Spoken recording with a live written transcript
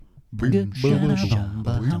Old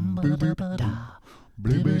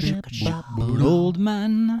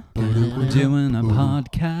man doing a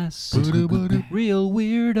podcast. Real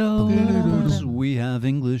weirdos. We have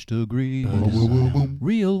English degrees.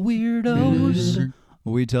 Real weirdos.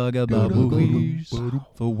 We talk about movies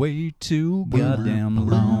for way too goddamn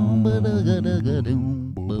long.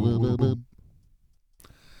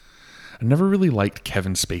 I never really liked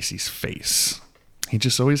Kevin Spacey's face. He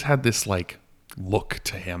just always had this like look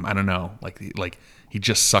to him. I don't know, like he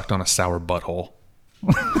just sucked on a sour butthole.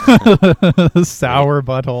 Sour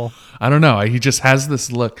butthole. I don't know. He just has this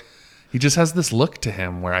look. He just has this look to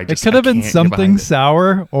him where It could have been something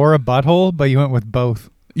sour or a butthole, but you went with both.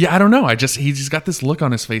 Yeah, I don't know. He just got this look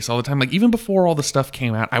on his face all the time. Like even before all the stuff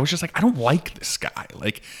came out, I was just like, I don't like this guy.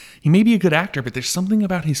 Like he may be a good actor, but there's something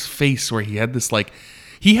about his face where he had this like.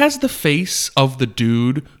 He has the face of the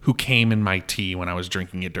dude who came in my tea when I was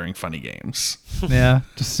drinking it during Funny Games. Yeah,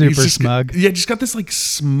 just super smug. Yeah, just got this like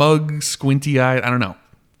smug, squinty eye. I don't know.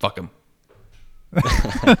 Fuck him.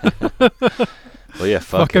 Well, yeah,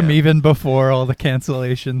 fuck him even before all the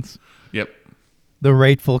cancellations. Yep. The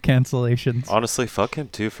rightful cancellations. Honestly, fuck him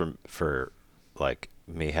too for like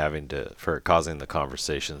me for causing the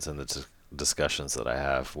conversations and the discussions that I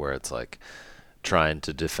have where it's like trying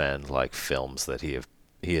to defend like films that he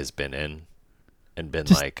has been in and been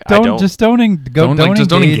just like don't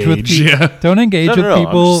engage with people. Yeah. Don't engage with people.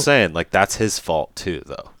 I'm just saying like that's his fault too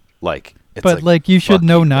though. Like it's but like you should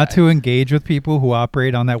know not guy. to engage with people who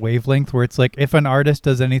operate on that wavelength where it's like if an artist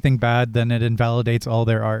does anything bad then it invalidates all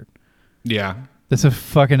their art. Yeah. That's a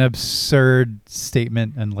fucking absurd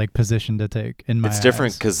statement and like position to take in my eyes. It's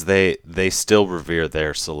different because they still revere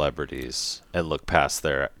their celebrities and look past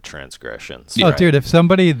their transgressions. Oh, right? Dude, if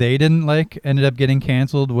somebody they didn't like ended up getting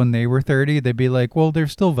canceled when they were 30, they'd be like, well,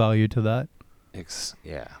 there's still value to that.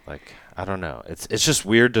 Yeah, like, I don't know. It's just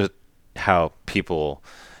weird it's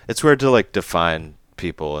weird to like define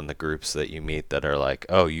people in the groups that you meet that are like,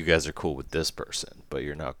 oh, you guys are cool with this person, but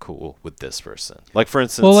you're not cool with this person. Like, for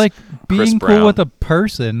instance, well, like being Chris Brown, cool with a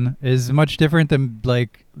person is much different than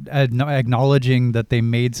like acknowledging that they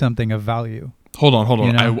made something of value. Hold on.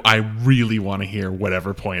 You know? I really want to hear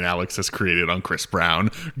whatever point Alex has created on Chris Brown.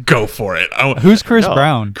 Go for it. Who's Chris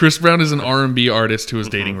Brown? Chris Brown is an R&B artist who was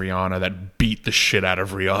dating Rihanna that beat the shit out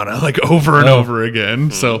of Rihanna like over and over again.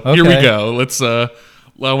 So Here we go. Let's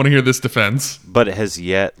I want to hear this defense. But it has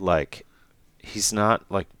yet, like, he's not,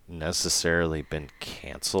 like, necessarily been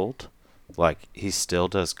canceled. Like, he still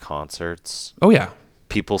does concerts. Oh, yeah.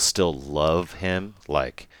 People still love him.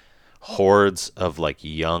 Like, hordes of, like,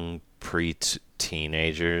 young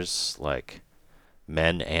pre-teenagers, like,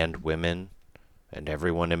 men and women, and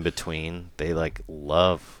everyone in between, they, like,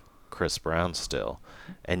 love Chris Brown still.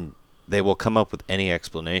 And they will come up with any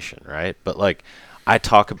explanation, right? But, like, I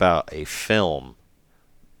talk about a film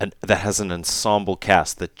that has an ensemble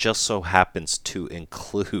cast that just so happens to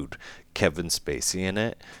include Kevin Spacey in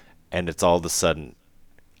it, and it's all of a sudden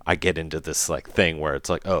I get into this like thing where it's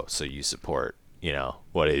like, oh, so you support,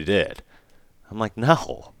 what he did. I'm like,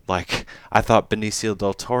 no. Like, I thought Benicio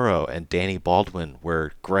del Toro and Danny Baldwin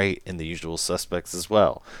were great in The Usual Suspects as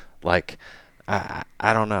well. Like, I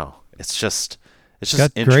don't know. It's just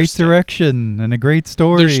got great direction and a great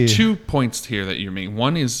story. There's 2 points here that you're making.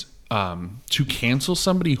 One is to cancel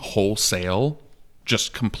somebody wholesale,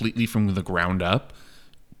 just completely from the ground up,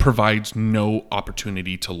 provides no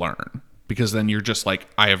opportunity to learn. Because then you're just like,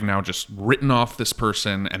 I have now just written off this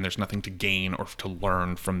person and there's nothing to gain or to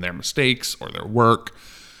learn from their mistakes or their work,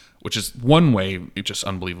 which is one way, it's just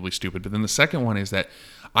unbelievably stupid. But then the second one is that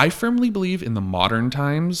I firmly believe in the modern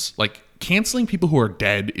times, like canceling people who are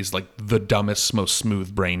dead is like the dumbest, most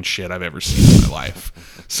smooth brain shit I've ever seen in my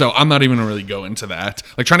life. So I'm not even gonna really go into that.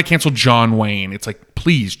 Like trying to cancel John Wayne, it's like,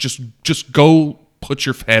 please just go put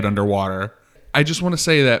your head underwater. I just want to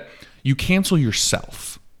say that you cancel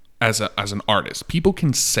yourself as an artist. People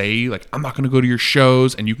can say like, I'm not going to go to your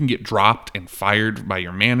shows, and you can get dropped and fired by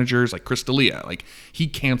your managers. Like Chris D'Elia, like he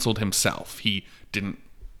canceled himself. He didn't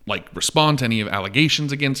like respond to any of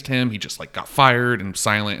allegations against him. He just like got fired and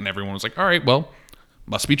silent, and everyone was like, all right, well,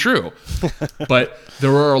 must be true. But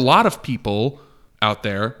there are a lot of people out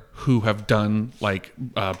there who have done like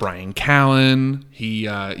Brian Callen. He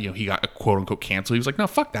got a quote unquote canceled. He was like, no,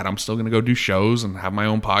 fuck that. I'm still going to go do shows and have my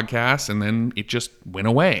own podcast. And then it just went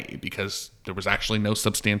away because there was actually no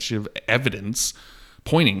substantive evidence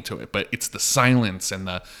pointing to it. But it's the silence and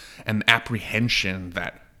the apprehension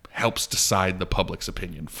that helps decide the public's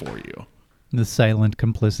opinion for you. The silent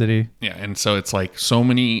complicity. Yeah, and so it's like so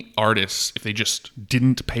many artists, if they just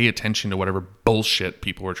didn't pay attention to whatever bullshit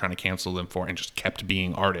people were trying to cancel them for and just kept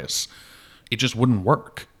being artists, it just wouldn't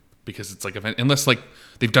work. because it's like unless like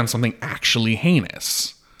they've done something actually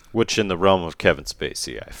heinous. Which in the realm of Kevin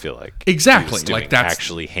Spacey, I feel like Exactly, he was doing like that's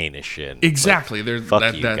actually heinous shit. Exactly. Like, There's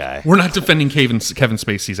fuck you, guy. We're not defending Kevin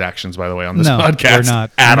Spacey's actions, by the way, on this No, podcast we're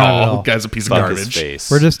not. at Not at all. all. Guy's a piece Fuck of his garbage.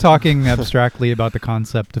 face. We're just talking abstractly about the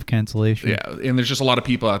concept of cancellation. Yeah, and there's just a lot of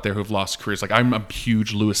people out there who've lost careers. Like I'm a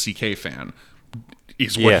huge Louis C.K. fan.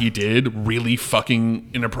 Is what he did really fucking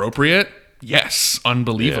inappropriate? Yes,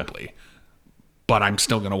 unbelievably. Yeah. But I'm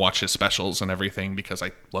still going to watch his specials and everything because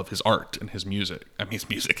I love his art and his music. I mean,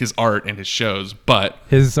 his art and his shows, but...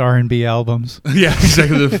 His R&B albums. Yeah,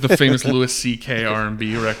 exactly. The famous Louis C.K.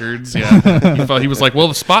 R&B records. Yeah. He was like, well,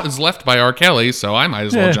 the spot is left by R. Kelly, so I might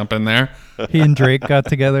as well jump in there. He and Drake got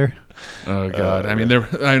together. Oh, God. I mean,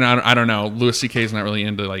 I don't know. Louis C.K. is not really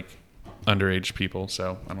into, like, underage people,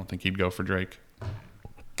 so I don't think he'd go for Drake.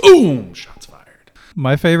 Boom! Shots fired.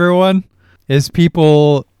 My favorite one is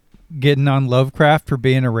people... getting on Lovecraft for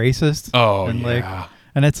being a racist. Oh, and yeah.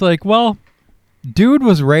 And it's like, well, dude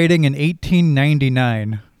was writing in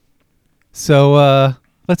 1899. So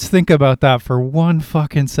let's think about that for one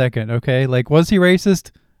fucking second, okay? Like, was he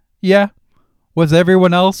racist? Yeah. Was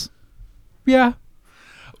everyone else? Yeah.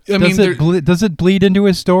 Does it bleed into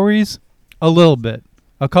his stories? A little bit.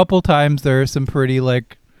 A couple times there are some pretty,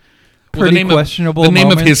 like, questionable moments. The name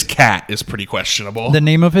moments. of his cat is pretty questionable. The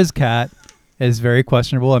name of his cat is very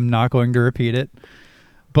questionable. I'm not going to repeat it.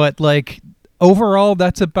 But, like, overall,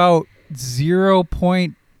 that's about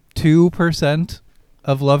 0.2%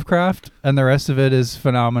 of Lovecraft, and the rest of it is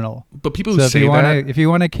phenomenal. But people who say that... If you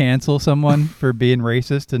want to cancel someone for being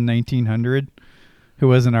racist in 1900, who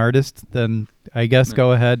was an artist, then I guess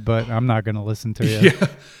go ahead, but I'm not going to listen to you. Yeah.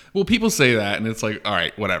 Well, people say that, and it's like, all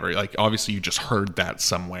right, whatever. Like, obviously, you just heard that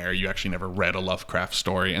somewhere. You actually never read a Lovecraft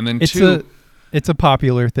story. And then It's a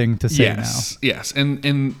popular thing to say now. Yes.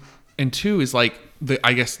 And two is like,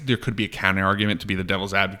 I guess there could be a counter argument to be the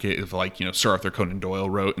devil's advocate of like, Sir Arthur Conan Doyle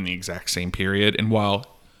wrote in the exact same period. And while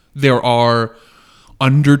there are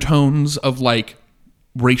undertones of like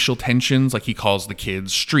racial tensions, like he calls the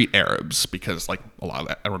kids street Arabs because like a lot of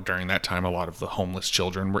that, or during that time, a lot of the homeless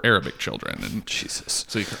children were Arabic children. And Jesus.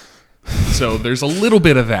 So there's a little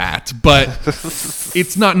bit of that, but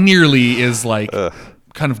it's not nearly as like...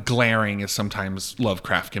 kind of glaring as sometimes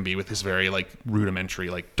Lovecraft can be with his very like rudimentary,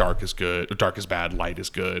 like dark is good, or dark is bad, light is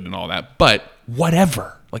good, and all that. But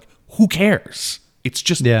whatever, like who cares? It's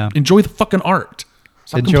just enjoy the fucking art.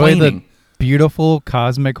 Stop enjoy complaining. The beautiful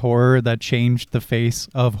cosmic horror that changed the face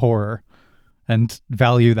of horror, and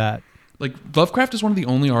value that. Like Lovecraft is one of the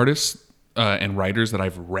only artists and writers that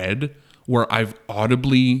I've read where I've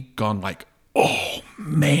audibly gone like, "Oh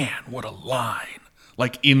man, what a line!"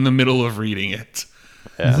 Like in the middle of reading it.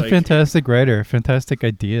 Yeah. He's a fantastic writer, fantastic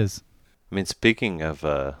ideas. I mean, speaking of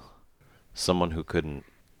someone who couldn't,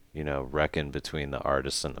 reckon between the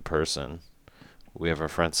artist and the person, we have our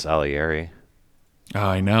friend Salieri. Oh,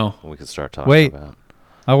 I know. We could start talking about.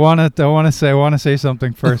 I want to say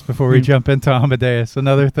something first before we jump into Amadeus.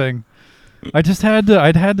 Another thing, I'd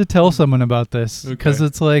had to tell someone about this because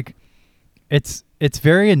it's like, it's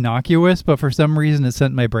very innocuous, but for some reason it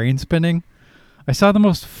sent my brain spinning. I saw the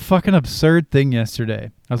most fucking absurd thing yesterday.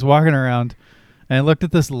 I was walking around and I looked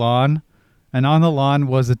at this lawn, and on the lawn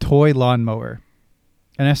was a toy lawnmower.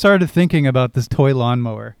 And I started thinking about this toy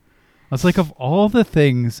lawnmower. I was like, of all the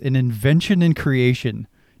things in invention and creation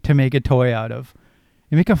to make a toy out of,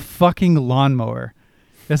 you make a fucking lawnmower.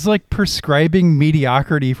 It's like prescribing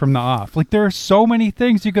mediocrity from the off. Like, there are so many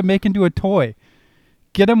things you could make into a toy.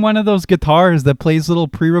 Get him one of those guitars that plays little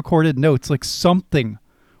pre-recorded notes, like something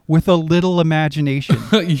with a little imagination.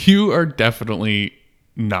 You are definitely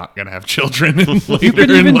not going to have children later You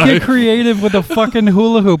can even in life. get creative with a fucking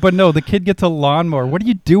hula hoop, but no, the kid gets a lawnmower. What do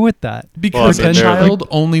you do with that? Because the child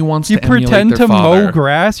only wants to emulate pretend their to father. mow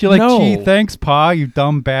grass. You're like, No. gee, thanks, Pa, you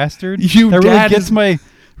dumb bastard. You that dad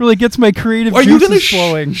really gets my creative Are you going juices to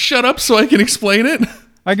flowing. shut up so I can explain it?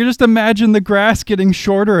 I can just imagine the grass getting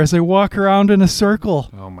shorter as I walk around in a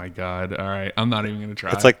circle. Oh my God. All right. I'm not even going to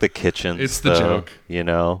try. It's like the kitchens. It's the joke.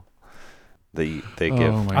 They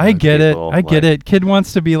give. I get people, it. Kid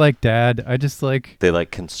wants to be like dad. I just like. They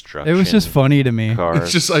like construction. It was just funny to me.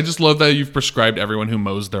 Cars. I just love that you've prescribed everyone who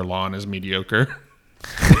mows their lawn as mediocre.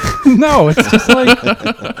 No, it's just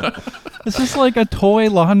like a toy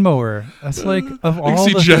lawnmower. That's like of all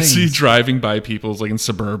see the Jesse things. driving by people's like in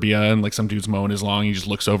suburbia, and like some dude's mowing his lawn. He just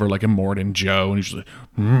looks over like a Morden Joe, and he's just like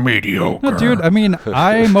mediocre. No, dude. I mean,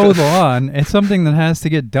 I mow the lawn. It's something that has to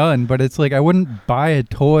get done, but it's like I wouldn't buy a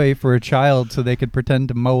toy for a child so they could pretend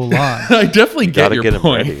to mow a lawn. I definitely get your him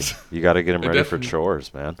point. ready. You got to get him ready for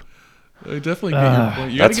chores, man. I definitely get your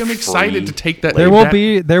point. You gotta get them excited free to take that.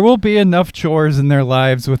 There will be enough chores in their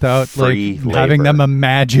lives without Free having them labor.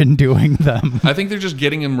 imagine doing them. I think they're just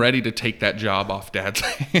getting him ready to take that job off Dad's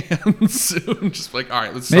hands soon. Just like, all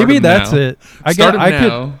right, let's start Maybe him that's now. it.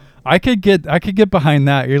 Now. I could get behind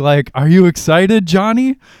that. You're like, "Are you excited,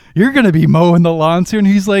 Johnny? You're going to be mowing the lawn soon."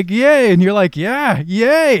 He's like, "Yay." And you're like, "Yeah,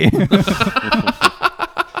 yay."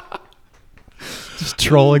 Just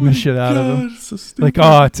trolling the shit out of him. So Like,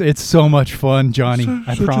 "Oh, it's so much fun, Johnny.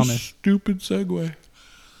 I such promise." A stupid segue.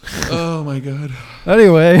 Oh my god.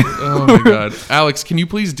 Anyway, Oh my god. Alex, can you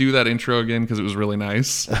please do that intro again because it was really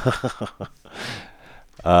nice.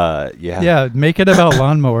 yeah, make it about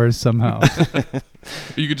lawnmowers somehow.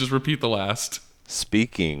 You could just repeat the last.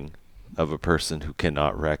 Speaking of a person who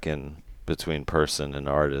cannot reckon between person and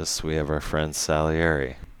artist, we have our friend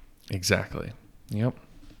Salieri. Exactly. Yep.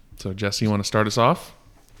 So Jesse, you want to start us off?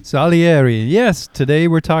 Salieri. Yes, today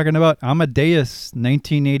we're talking about Amadeus,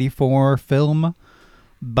 1984 film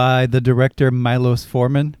by the director Milos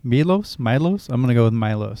Forman. Milos? I'm going to go with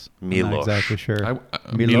Milos. I'm not exactly sure.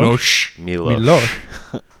 Milos. Milos.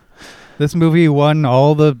 This movie won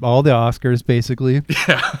all the Oscars, basically.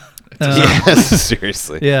 Yeah. Yes,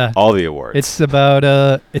 seriously. Yeah. All the awards. It's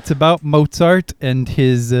about Mozart and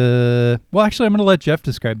his well, actually I'm going to let Jeff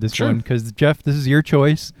describe this one because Jeff, this is your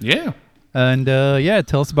choice. Yeah. And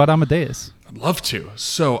tell us about Amadeus. I'd love to.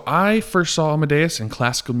 So I first saw Amadeus in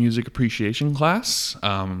classical music appreciation class.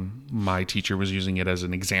 My teacher was using it as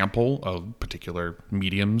an example of particular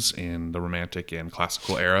mediums in the Romantic and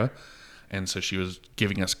classical era. And so she was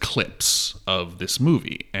giving us clips of this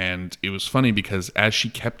movie. And it was funny because as she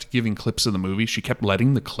kept giving clips of the movie, she kept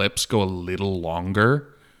letting the clips go a little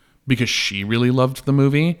longer because she really loved the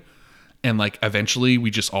movie. And like eventually we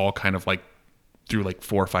just all kind of like through like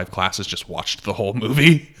 4 or 5 classes just watched the whole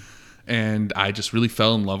movie. And I just really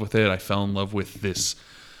fell in love with it. I fell in love with this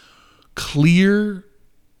clear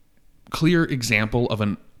example of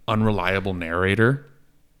an unreliable narrator,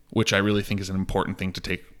 which I really think is an important thing to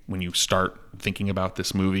take when you start thinking about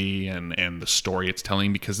this movie and the story it's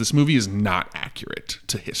telling, because this movie is not accurate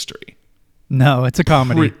to history. No, it's a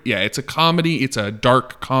comedy. Yeah, it's a comedy. It's a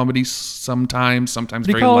dark comedy sometimes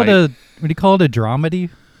very light. Would you call it a dramedy?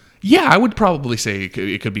 Yeah, I would probably say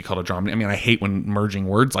it could be called a drama. I mean, I hate when merging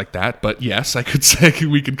words like that, but yes, I could say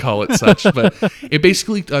we could call it such. But it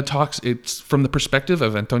basically it's from the perspective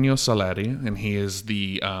of Antonio Salieri, and he is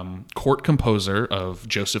the court composer of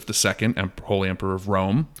Joseph II, Holy Emperor of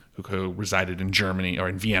Rome, who resided in Germany, or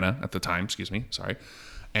in Vienna at the time, sorry.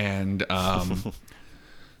 And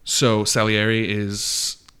so Salieri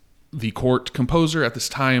is the court composer at this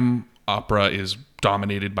time. Opera is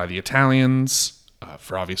dominated by the Italians.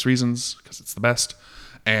 For obvious reasons, because it's the best.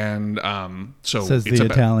 And so says it's the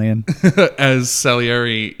Italian. As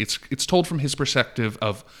Salieri, it's told from his perspective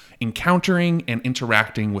of encountering and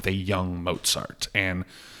interacting with a young Mozart. And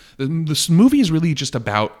this movie is really just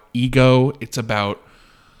about ego. It's about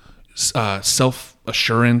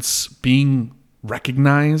self-assurance, being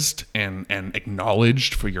recognized and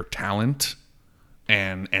acknowledged for your talent,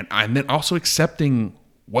 and then also accepting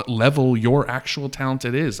what level your actual talent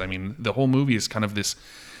it is. I mean, the whole movie is kind of this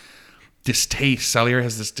distaste. Salieri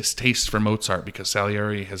has this distaste for Mozart because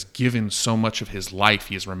Salieri has given so much of his life.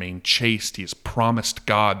 He has remained chaste. He has promised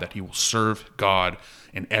God that he will serve God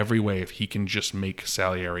in every way if he can just make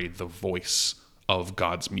Salieri the voice of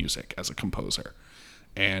God's music as a composer.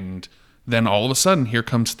 And then all of a sudden, here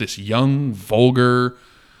comes this young, vulgar,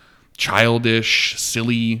 childish,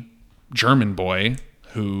 silly German boy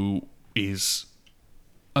who is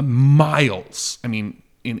miles, I mean,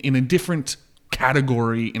 in a different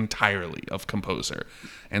category entirely of composer.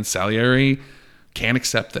 And Salieri can't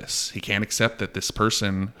accept this. He can't accept that this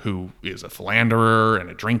person who is a philanderer and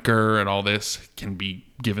a drinker and all this can be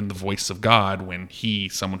given the voice of God when he,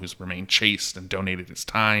 someone who's remained chaste and donated his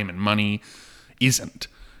time and money, isn't.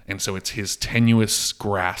 And so it's his tenuous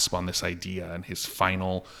grasp on this idea and his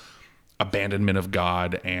final abandonment of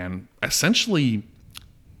God and essentially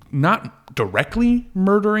not directly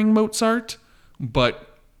murdering Mozart,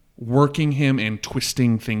 but working him and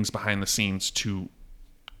twisting things behind the scenes to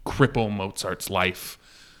cripple Mozart's life,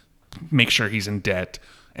 make sure he's in debt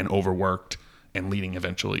and overworked, and leading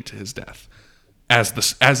eventually to his death, as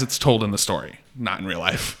it's told in the story, not in real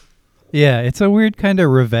life. Yeah, it's a weird kind of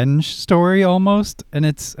revenge story almost, and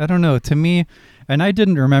it's, I don't know, to me, and I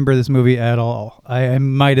didn't remember this movie at all. I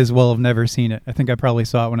might as well have never seen it. I think I probably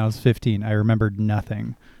saw it when I was 15. I remembered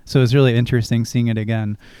nothing. So it was really interesting seeing it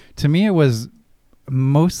again. To me, it was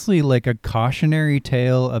mostly like a cautionary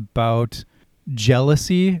tale about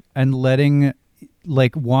jealousy and letting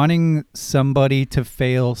like wanting somebody to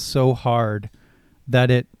fail so hard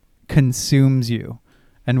that it consumes you.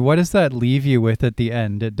 And what does that leave you with at the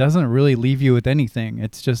end? It doesn't really leave you with anything.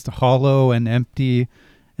 It's just hollow and empty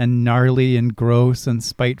and gnarly and gross and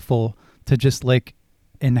spiteful to just like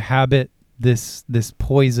inhabit this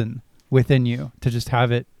poison within you, to just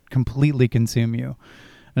have it completely consume you.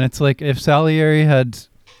 And it's like if Salieri had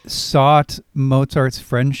sought Mozart's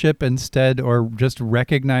friendship instead, or just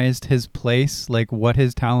recognized his place, like what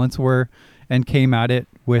his talents were, and came at it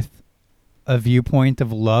with a viewpoint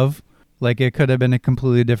of love, like it could have been a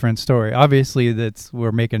completely different story. Obviously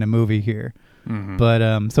we're making a movie here, but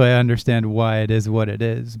so I understand why it is what it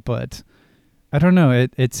is, but I don't know,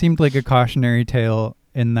 it seemed like a cautionary tale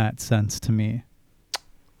in that sense to me.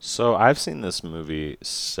 So I've seen this movie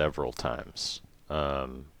several times,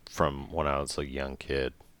 from when I was a young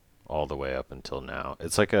kid all the way up until now.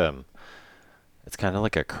 It's like it's kind of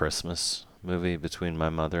like a Christmas movie between my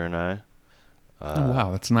mother and I. Oh,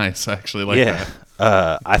 wow, that's nice. I actually like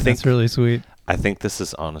that. I think that's really sweet. I think this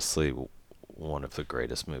is honestly one of the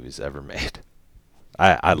greatest movies ever made.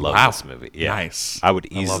 I love this movie. Yeah. Nice. I would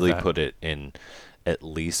easily put it in at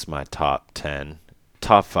least my top 10.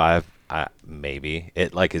 Top 5, maybe.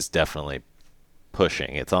 It like is definitely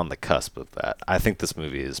pushing. It's on the cusp of that. I think this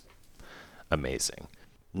movie is amazing.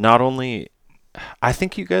 Not only, I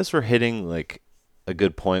think you guys were hitting like a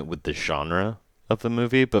good point with the genre of the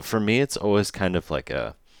movie, but for me it's always kind of like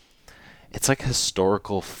it's like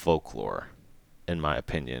historical folklore, in my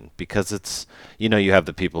opinion, because it's, you know, you have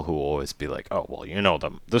the people who will always be like, oh, well, you know,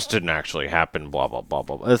 this didn't actually happen, blah, blah, blah,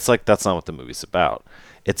 blah. It's like, that's not what the movie's about.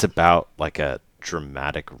 It's about like a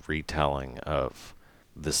dramatic retelling of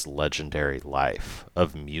this legendary life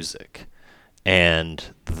of music.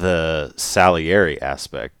 And the Salieri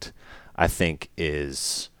aspect, I think,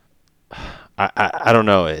 is, I don't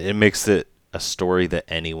know, it makes it a story that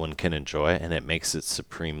anyone can enjoy, and it makes it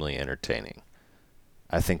supremely entertaining.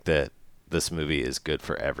 I think that this movie is good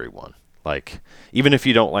for everyone. Like, even if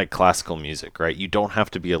you don't like classical music, right? You don't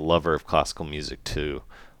have to be a lover of classical music to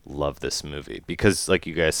love this movie, because like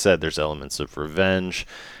you guys said, there's elements of revenge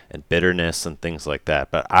and bitterness and things like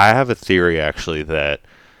that. But I have a theory actually that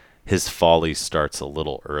his folly starts a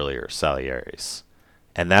little earlier, Salieri's.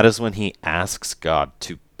 And that is when he asks God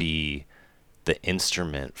to be the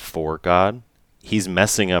instrument for God. He's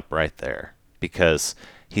messing up right there, because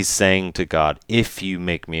he's saying to God, if you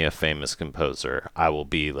make me a famous composer, I will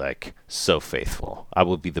be like so faithful. I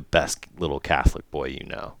will be the best little Catholic boy you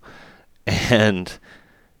know. And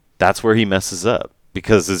that's where he messes up,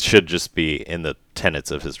 because it should just be in the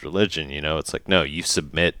tenets of his religion, you know? It's like, no, you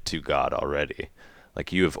submit to God already.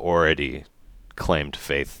 Like, you have already claimed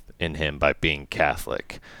faith in him by being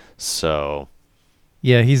Catholic. So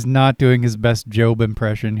yeah, he's not doing his best Job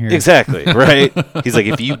impression here. Exactly, right? He's like,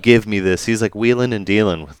 if you give me this, he's like wheeling and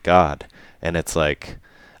dealing with God. And it's like,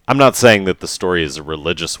 I'm not saying that the story is a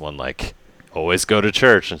religious one, like, always go to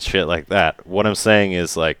church and shit like that. What I'm saying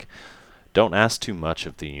is, like, don't ask too much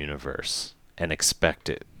of the universe and expect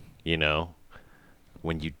it, you know,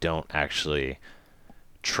 when you don't actually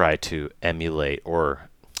try to emulate or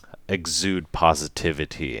exude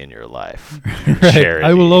positivity in your life. Right. Charity.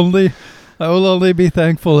 I will only be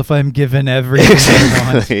thankful if I'm given everything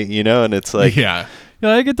I want. You know, and it's like, yeah.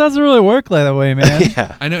 Like, it doesn't really work that way, man.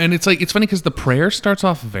 Yeah. I know, and it's like, it's funny because the prayer starts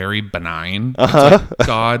off very benign. It's like,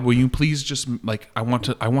 God, will you please just, like, I want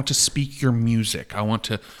to speak your music. I want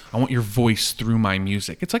your voice through my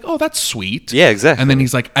music. It's like, oh, that's sweet. Yeah, exactly. And then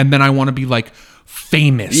he's like, and then I want to be like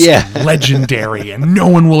famous, yeah, and legendary, and no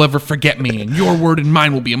one will ever forget me, and your word and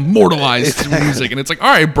mine will be immortalized through music. And it's like, all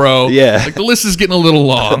right, bro. Yeah. Like, the list is getting a little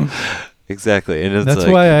long. Exactly. And it's that's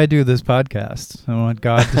like, why I do this podcast. I want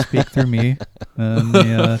God to speak through me on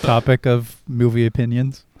the topic of movie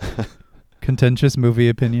opinions, contentious movie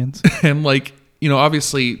opinions. And, like, you know,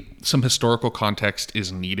 obviously some historical context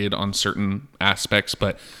is needed on certain aspects,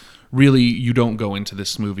 but really you don't go into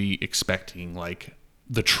this movie expecting, like,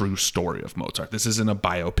 the true story of Mozart. This isn't a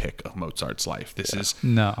biopic of Mozart's life. This is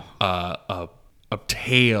a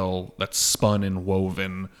tale that's spun and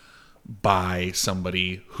woven by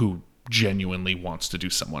somebody who genuinely wants to do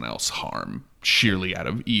someone else harm, sheerly out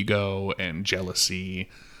of ego and jealousy,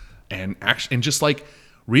 and just like,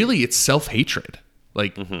 really, it's self-hatred.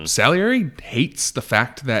 Like, Salieri hates the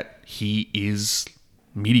fact that he is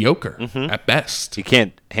mediocre at best. He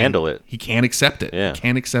can't handle it. He can't accept it. Yeah. He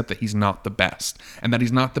can't accept that he's not the best, and that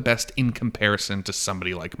he's not the best in comparison to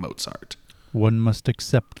somebody like Mozart. One must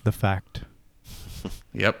accept the fact.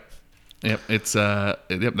 Yep. It's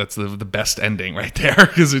that's the best ending right there,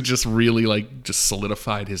 because it just really, like, just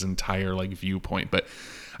solidified his entire, like, viewpoint. But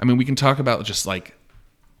I mean, we can talk about just like,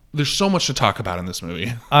 there's so much to talk about in this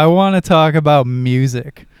movie. I want to talk about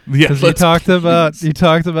music. Yeah, because you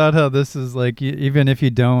talked about how this is like, even if you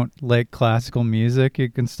don't like classical music, you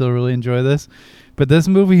can still really enjoy this. But this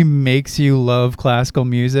movie makes you love classical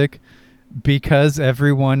music because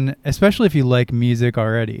everyone, especially if you like music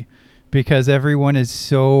already, because everyone is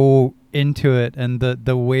so into it, and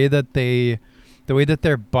the way that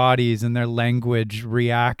their bodies and their language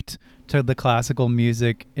react to the classical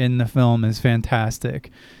music in the film is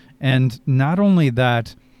fantastic. And not only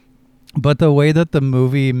that, but the way that the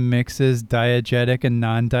movie mixes diegetic and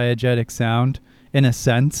non-diegetic sound, in a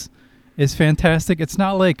sense, is fantastic. It's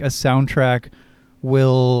not like a soundtrack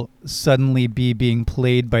will suddenly be being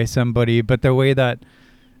played by somebody, but the way that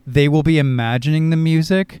they will be imagining the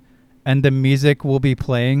music and the music will be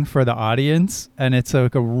playing for the audience, and it's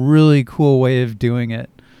like a really cool way of doing it.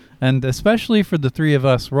 And especially for the three of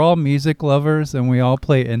us, we're all music lovers and we all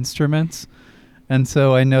play instruments. And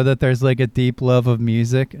so I know that there's like a deep love of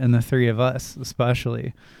music in the three of us,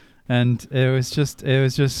 especially. And it was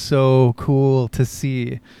just so cool to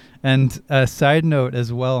see. And a side note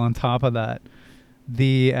as well on top of that,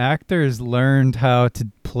 the actors learned how to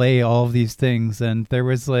play all of these things. And there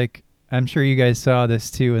was like, I'm sure you guys saw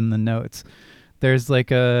this too in the notes. There's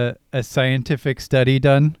like a scientific study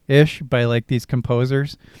done-ish by like these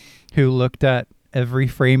composers who looked at every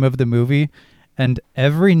frame of the movie, and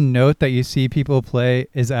every note that you see people play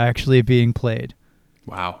is actually being played.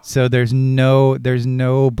 Wow. So there's no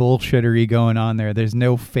bullshittery going on there. There's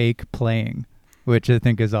no fake playing, which I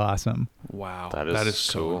think is awesome. Wow. That is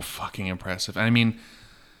so cool. fucking impressive. I mean,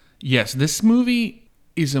 yes, this movie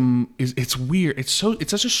is it's weird. It's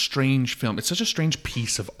such a strange film. It's such a strange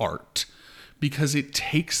piece of art because it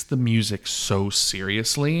takes the music so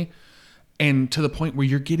seriously, and to the point where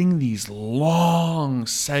you're getting these long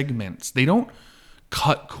segments. They don't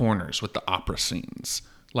cut corners with the opera scenes.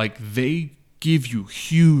 Like, they give you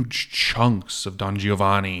huge chunks of Don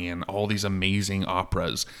Giovanni and all these amazing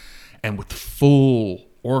operas, and with full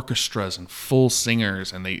orchestras and full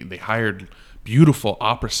singers, and they hired beautiful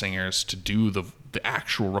opera singers to do the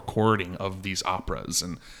actual recording of these operas,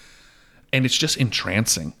 and it's just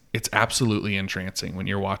entrancing. It's absolutely entrancing when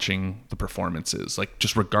you're watching the performances, like,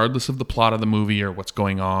 just regardless of the plot of the movie or what's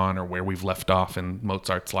going on or where we've left off in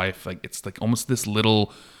Mozart's life. Like, it's like almost this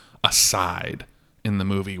little aside in the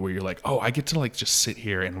movie where you're like, oh, I get to like just sit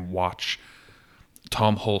here and watch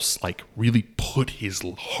Tom Hulce like really put his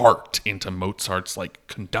heart into Mozart's like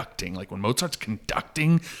conducting. Like, when Mozart's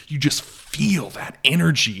conducting, you just feel that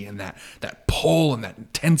energy and that pull and that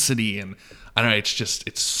intensity. And I don't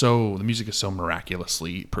know, the music is so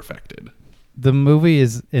miraculously perfected. The movie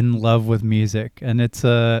is in love with music, and it's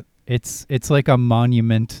like a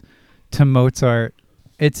monument to Mozart.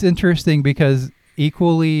 It's interesting because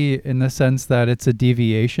equally in the sense that it's a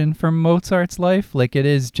deviation from Mozart's life. Like, it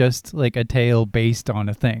is just like a tale based on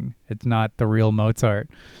a thing. It's not the real Mozart.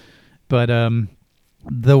 But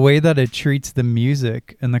the way that it treats the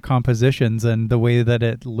music and the compositions and the way that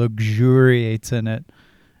it luxuriates in it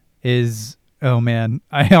is, oh man,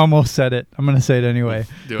 I almost said it. I'm going to say it anyway.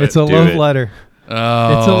 It's a love letter.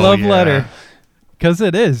 Oh, it's a love letter. Because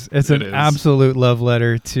it is. It's an absolute love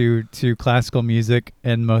letter to classical music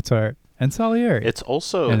and Mozart. And Salieri. It's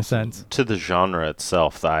also, in a sense, to the genre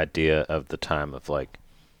itself, the idea of the time of like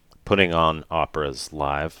putting on operas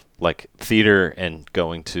live. Like, theater and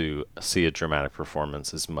going to see a dramatic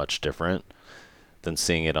performance is much different than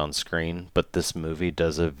seeing it on screen. But this movie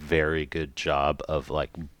does a very good job of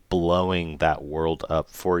like blowing that world up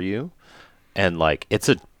for you. And like, it's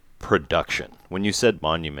a production. When you said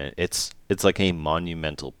monument, it's like a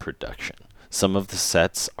monumental production. Some of the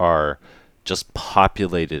sets are just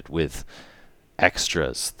populated with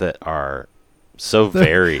extras that are so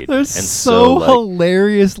varied they're and so like,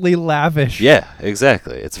 hilariously lavish. Yeah,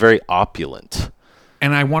 exactly. It's very opulent.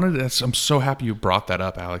 And I'm so happy you brought that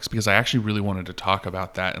up, Alex, because I actually really wanted to talk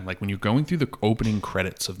about that. And like, when you're going through the opening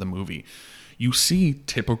credits of the movie, you see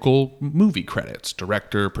typical movie credits,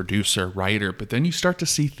 director, producer, writer, but then you start to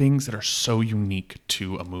see things that are so unique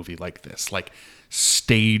to a movie like this, like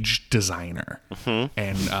stage designer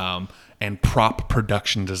and prop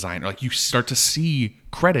production designer. Like, you start to see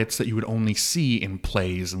credits that you would only see in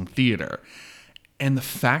plays and theater. And the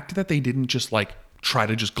fact that they didn't just like try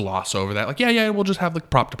to just gloss over that, like, yeah, we'll just have the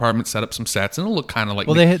prop department set up some sets and it'll look kind of like...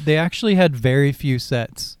 Well, they actually had very few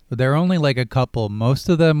sets. There are only like a couple. Most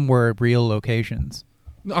of them were real locations.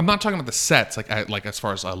 I'm not talking about the sets, like as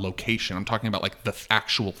far as a location. I'm talking about like the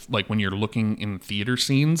actual, like when you're looking in theater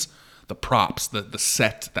scenes, the props, the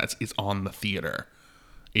set that is on the theater.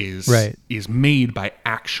 is Right. is made by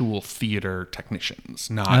actual theater technicians,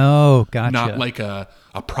 not gotcha. not like a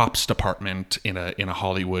props department in a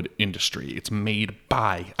Hollywood industry. It's made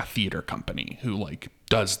by a theater company who like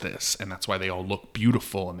does this, and that's why they all look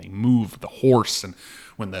beautiful and they move the horse. And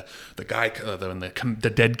when the guy,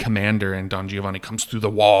 the dead commander and Don Giovanni comes through the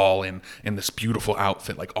wall in this beautiful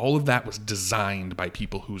outfit, like all of that was designed by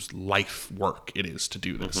people whose life work it is to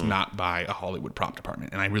do this, not by a Hollywood prop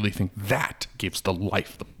department. And I really think that gives the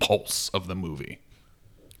life, the pulse of the movie.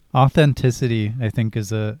 Authenticity, I think,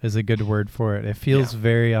 is a good word for it. It feels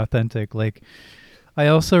very authentic. Like, I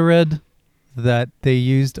also read that they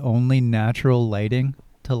used only natural lighting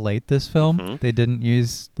to light this film. They didn't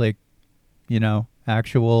use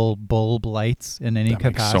actual bulb lights in any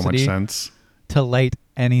capacity. Makes so much sense. To light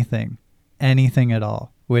anything at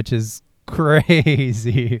all, which is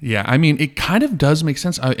crazy. Yeah, I mean, it kind of does make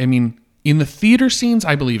sense. I mean, in the theater scenes,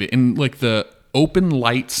 I believe it. In like the open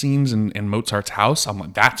light scenes in Mozart's house, I'm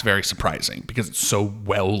like, that's very surprising because it's so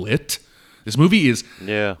well lit. This movie is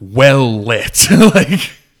well lit.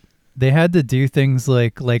 Like, they had to do things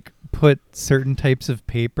like put certain types of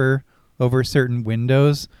paper over certain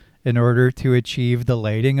windows in order to achieve the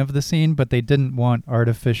lighting of the scene, but they didn't want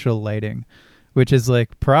artificial lighting, which is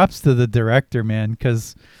like props to the director, man,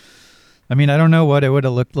 because I mean, I don't know what it would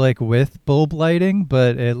have looked like with bulb lighting,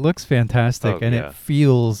 but it looks fantastic it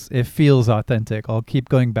feels authentic. I'll keep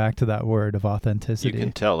going back to that word of authenticity. You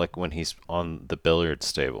can tell, like when he's on the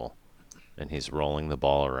billiards table and he's rolling the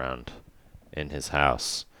ball around in his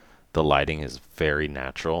house, the lighting is very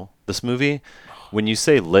natural. This movie, when you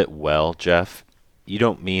say lit well, Jeff, you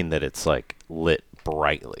don't mean that it's like lit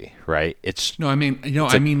brightly, right? I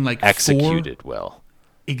mean like executed well.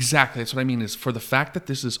 Exactly. That's what I mean, is for the fact that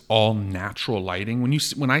this is all natural lighting. When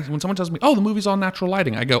someone tells me, "Oh, the movie's all natural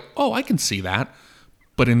lighting," I go, "Oh, I can see that."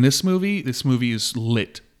 But in this movie is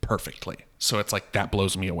lit perfectly. So it's like that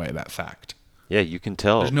blows me away, that fact. Yeah, you can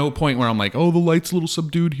tell. There's no point where I'm like, "Oh, the light's a little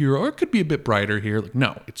subdued here," or it could be a bit brighter here. Like,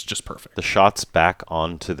 no, it's just perfect. The shots back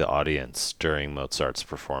onto the audience during Mozart's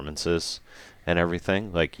performances and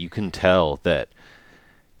everything, like you can tell that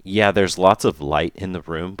there's lots of light in the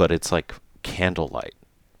room, but it's like candlelight.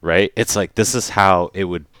 Right? It's like, this is how it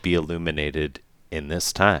would be illuminated in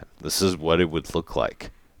this time. This is what it would look like.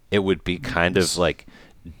 It would be kind of like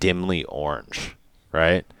dimly orange,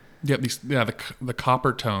 right? Yeah, the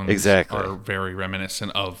copper tones are very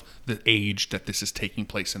reminiscent of the age that this is taking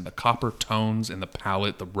place in. The copper tones in the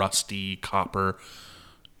palette, the rusty copper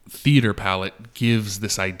theater palette, gives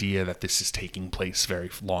this idea that this is taking place very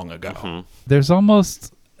long ago. There's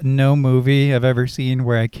almost no movie I've ever seen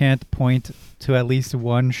where I can't point to at least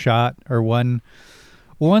one shot or one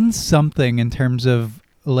something in terms of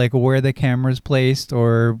like where the camera's placed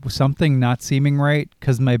or something not seeming right,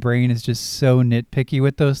 because my brain is just so nitpicky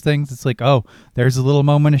with those things. It's like, oh, there's a little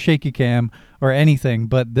moment of shaky cam or anything.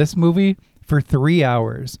 But this movie, for 3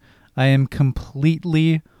 hours, I am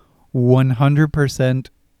completely 100%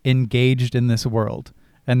 engaged in this world,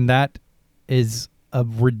 and that is a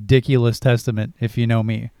ridiculous testament, if you know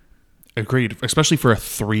me. Agreed, especially for a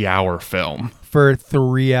 3-hour film. For a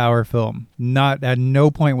 3-hour film, not at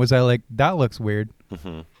no point was I like, that looks weird.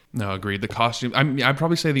 No, agreed. The costume, I'd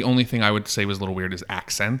probably say the only thing I would say was a little weird is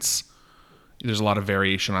accents. There's a lot of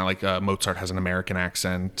variation. I like Mozart has an American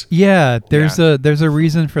accent. Yeah, there's a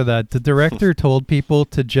reason for that. The director told people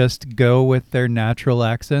to just go with their natural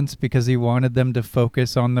accents because he wanted them to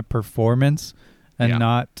focus on the performance and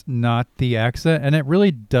not the accent. And it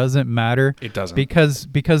really doesn't matter. It doesn't. Because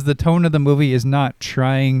the tone of the movie is not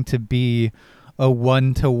trying to be a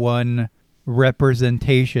one-to-one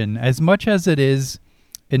representation as much as it is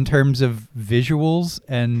in terms of visuals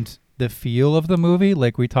and the feel of the movie,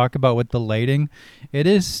 like we talk about with the lighting.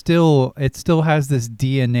 It still has this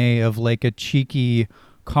DNA of like a cheeky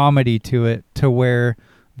comedy to it, to where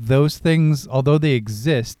those things, although they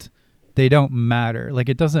exist, they don't matter. Like,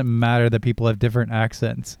 it doesn't matter that people have different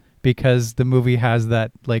accents because the movie has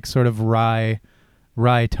that like sort of wry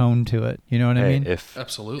tone to it. You know what I mean?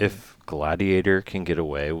 Absolutely. If Gladiator can get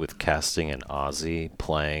away with casting an Aussie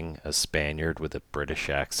playing a Spaniard with a British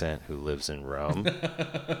accent who lives in Rome,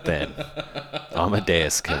 then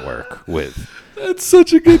Amadeus can work with. That's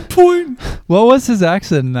such a good point. What was his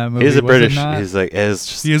accent in that movie? He's a British.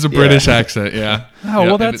 He has a British accent. Yeah.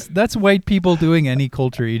 Oh, well, that's white people doing any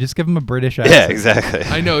culture. You just give them a British accent. Yeah, exactly.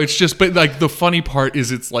 I know. It's just, but like the funny part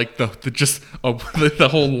is, it's like the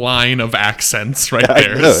whole line of accents right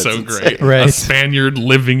there is so great. Right. A Spaniard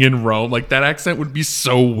living in Rome, like that accent would be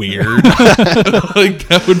so weird. Like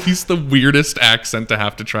that would be the weirdest accent to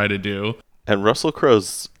have to try to do. And Russell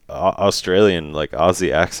Crowe's Australian, like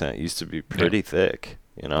Aussie accent used to be pretty thick.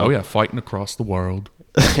 You know? Oh yeah, fighting across the world.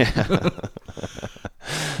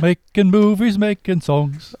 Making movies, making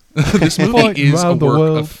songs. This movie is a around the work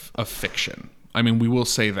world. of fiction. I mean, we will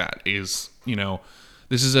say that is,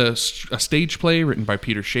 this is a stage play written by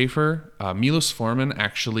Peter Schaefer. Milos Forman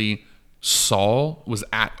actually was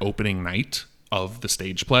at opening night of the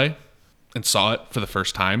stage play and saw it for the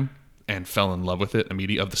first time and fell in love with it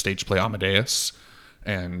immediately, of the stage play Amadeus,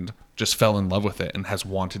 and just fell in love with it and had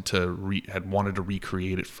wanted to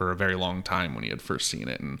recreate it for a very long time when he had first seen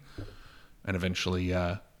it, and eventually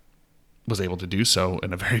was able to do so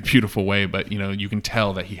in a very beautiful way. But you can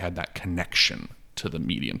tell that he had that connection to the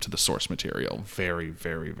medium, to the source material, very,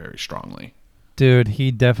 very, very strongly. Dude,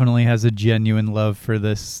 he definitely has a genuine love for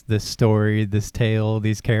this story, this tale,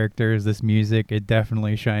 these characters, this music. It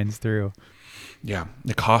definitely shines through. Yeah,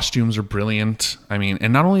 the costumes are brilliant. I mean,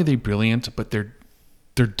 and not only are they brilliant, but they're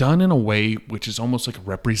done in a way which is almost like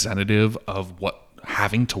representative of what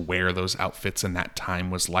having to wear those outfits in that time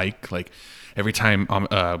was like. Like every time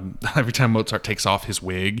Mozart takes off his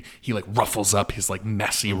wig, he like ruffles up his like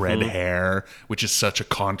messy red hair, which is such a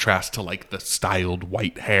contrast to like the styled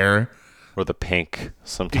white hair. Or the pink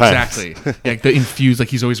sometimes. Exactly. Like the infused, like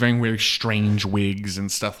he's always wearing very strange wigs and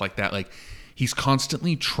stuff like that. Like he's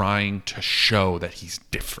constantly trying to show that he's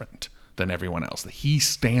different than everyone else, that he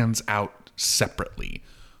stands out separately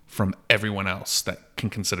from everyone else that can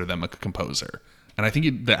consider them a composer. And I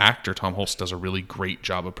think the actor, Tom Hulce, does a really great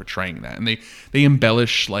job of portraying that. And they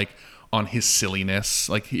embellish like on his silliness.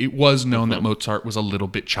 Like it was known that Mozart was a little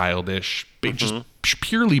bit childish, but just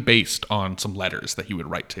purely based on some letters that he would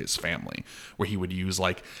write to his family, where he would use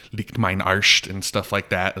like "Liegt mein Arsch" and stuff like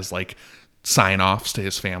that as like sign-offs to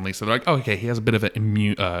his family. So they're like, oh, okay, he has a bit of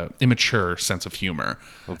an immature sense of humor.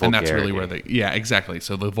 And that's really where yeah, exactly.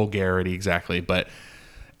 So the vulgarity, exactly. But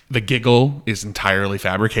the giggle is entirely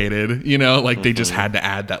fabricated, like they just had to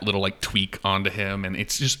add that little like tweak onto him. And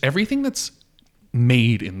it's just everything that's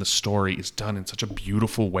made in the story is done in such a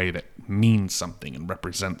beautiful way that means something and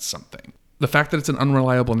represents something. The fact that it's an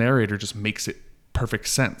unreliable narrator just makes it perfect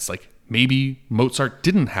sense. Like maybe Mozart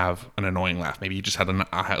didn't have an annoying laugh. Maybe he just had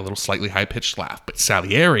a little slightly high-pitched laugh. But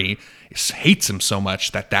Salieri hates him so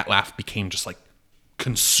much that laugh became just like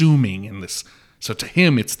consuming in this. So to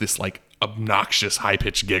him, it's this like obnoxious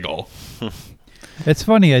high-pitched giggle. It's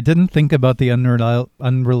funny. I didn't think about the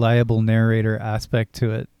unreliable narrator aspect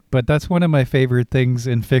to it. But that's one of my favorite things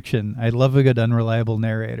in fiction. I love a good unreliable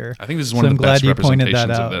narrator. I think this is one of the best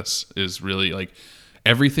representations of this, is really like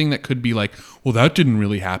everything that could be like, well, that didn't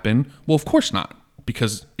really happen. Well, of course not,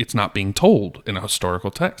 because it's not being told in a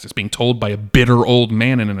historical text. It's being told by a bitter old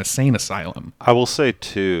man in an insane asylum. I will say,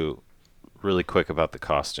 too, really quick about the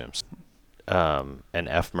costumes. And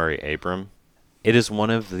F. Murray Abraham, it is one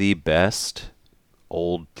of the best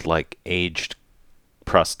old, like, aged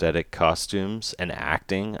prosthetic costumes and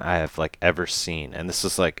acting I have like ever seen, and this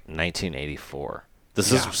is like 1984.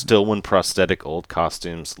 This is still when prosthetic old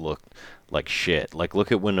costumes looked like shit. Like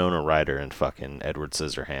look at Winona Ryder and fucking Edward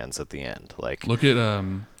Scissorhands at the end. Like look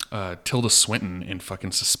at Tilda Swinton in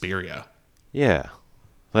fucking Suspiria. Yeah,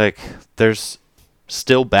 like there's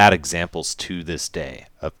still bad examples to this day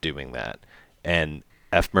of doing that, and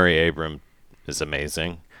F. Murray Abraham is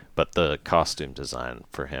amazing, but the costume design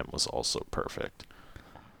for him was also perfect.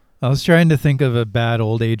 I was trying to think of a bad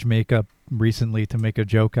old age makeup recently to make a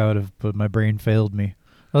joke out of, but my brain failed me.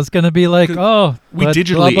 I was going to be like, oh, we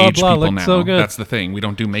digitally age people now. So that's the thing. We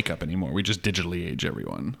don't do makeup anymore. We just digitally age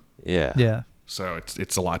everyone. Yeah. Yeah. So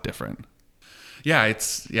it's a lot different. Yeah,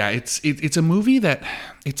 it's a movie that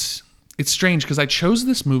it's strange because I chose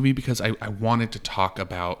this movie because I wanted to talk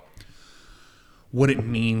about what it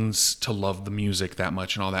means to love the music that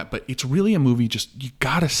much and all that, but it's really a movie just you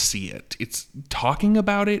gotta see it. It's talking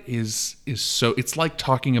about it is so it's like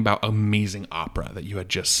talking about amazing opera that you had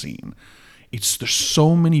just seen. There's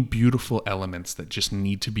so many beautiful elements that just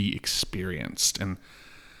need to be experienced, and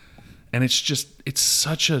it's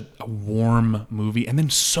such a warm movie, and then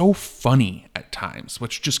so funny at times,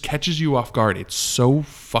 which just catches you off guard. It's so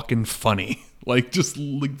fucking funny, like just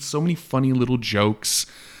like so many funny little jokes.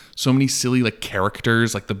 So many silly like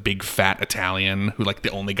characters, like the big fat Italian who like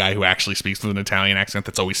the only guy who actually speaks with an Italian accent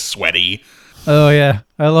that's always sweaty. Oh yeah,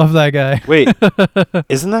 I love that guy. Wait,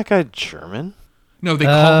 isn't that guy German? No, they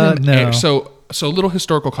call him. No. So a little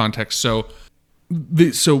historical context. So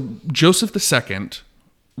Joseph II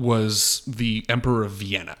was the emperor of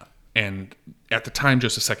Vienna, and at the time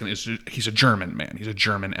Joseph II he's a German man. He's a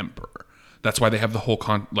German emperor. That's why they have the whole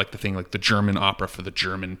the German opera for the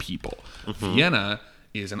German people. Vienna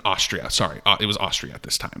is in Austria. Sorry, it was Austria at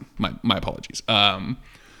this time. My apologies.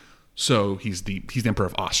 So he's the emperor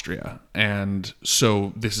of Austria, and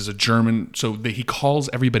so this is a German. So he calls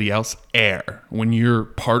everybody else heir. When you're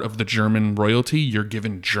part of the German royalty, you're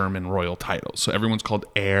given German royal titles. So everyone's called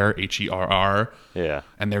heir, Herr. Yeah.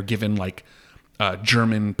 And they're given like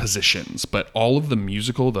German positions. But all of the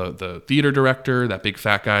musical, the theater director, that big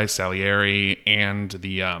fat guy Salieri, and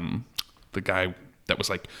the guy that was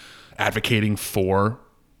like advocating for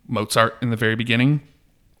Mozart in the very beginning.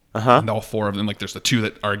 And all four of them, like there's the two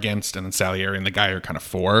that are against, and then Salieri and the guy are kind of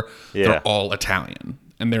for. Yeah. They're all Italian,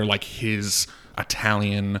 and they're like his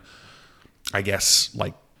Italian, I guess,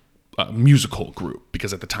 like musical group,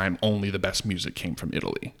 because at the time only the best music came from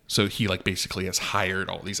Italy. So he like basically has hired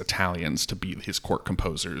all these Italians to be his court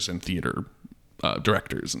composers and theater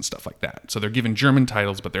directors and stuff like that. So they're given German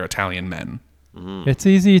titles, but they're Italian men. It's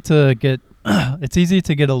easy to get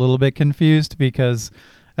a little bit confused because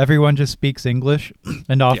everyone just speaks English,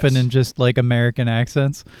 and often in just like American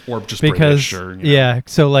accents, or just because British, or, yeah.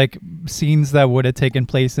 So like scenes that would have taken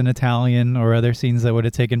place in Italian or other scenes that would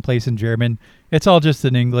have taken place in German, it's all just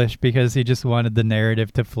in English because he just wanted the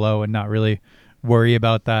narrative to flow and not really worry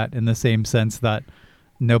about that, in the same sense that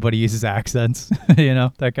nobody uses accents,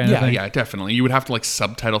 that kind of thing. Yeah, definitely. You would have to like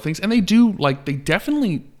subtitle things, and they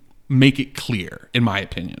definitely make it clear, in my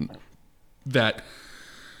opinion, that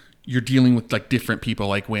you're dealing with like different people.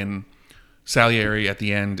 Like when Salieri at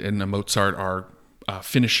the end and Mozart are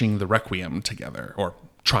finishing the Requiem together, or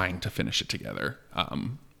trying to finish it together.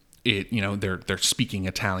 They're speaking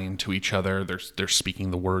Italian to each other. They're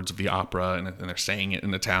speaking the words of the opera, and they're saying it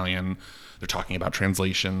in Italian. They're talking about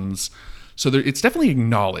translations. So it's definitely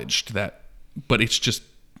acknowledged that, but it's just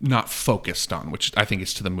not focused on, which I think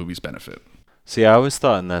is to the movie's benefit. See, I always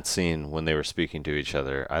thought in that scene when they were speaking to each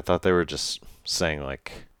other, I thought they were just saying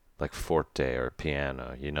like forte or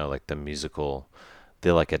piano, like the musical,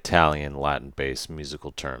 the like Italian Latin-based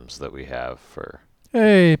musical terms that we have for.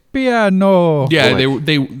 Hey, piano. Yeah, like,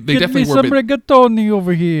 they Get definitely me were. some rigatoni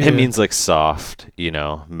over here. It means like soft,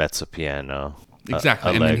 mezzo piano.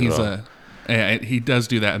 Exactly, and then he does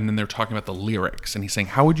do that, and then they're talking about the lyrics, and he's saying,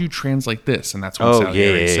 "How would you translate this?" And that's when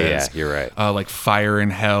Salieri says, "Yeah, you're right." Like fire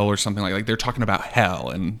in hell or something like they're talking about hell,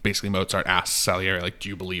 and basically Mozart asks Salieri, like, "Do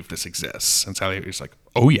you believe this exists?" And Salieri's like,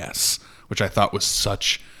 "Oh yes," which I thought was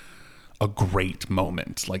such a great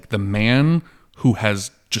moment. Like the man who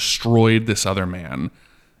has destroyed this other man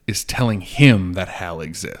is telling him that hell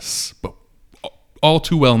exists, but all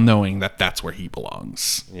too well knowing that that's where he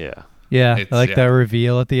belongs. Yeah. Yeah, I like that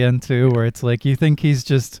reveal at the end too, where it's like you think he's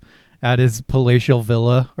just at his palatial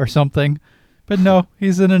villa or something, but no,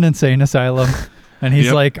 he's in an insane asylum, and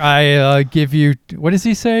he's like, "I give you." What does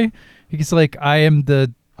he say? He's like, "I am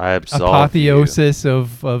the apotheosis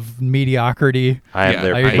of mediocrity. I am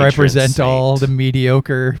their I patron represent saint. all the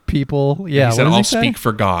mediocre people." Yeah, he said, "I'll speak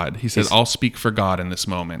for God." He said, "I'll speak for God in this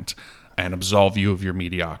moment and absolve you of your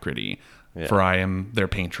mediocrity, for I am their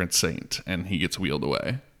patron saint." And he gets wheeled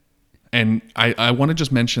away. And I want to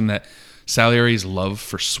just mention that Salieri's love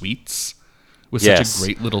for sweets was such a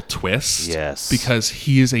great little twist. Yes. Because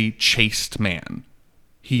he is a chaste man.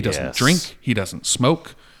 He doesn't drink. He doesn't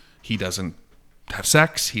smoke. He doesn't have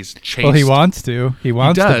sex. He's chaste. Well, he wants to. He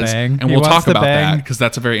wants to bang. And we'll talk about that because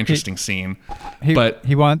that's a very interesting scene. He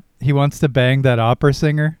wants to bang that opera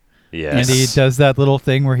singer. Yes. And he does that little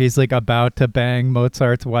thing where he's like about to bang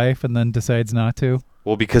Mozart's wife and then decides not to.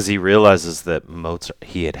 Well, because he realizes that Mozart,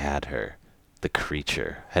 he had her. The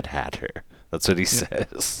creature had her. That's what he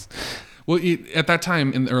says. Well, at that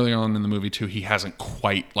time, early on in the movie too, he hasn't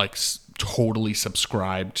quite like totally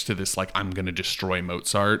subscribed to this, like, I'm going to destroy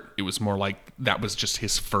Mozart. It was more like that was just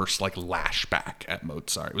his first like lashback at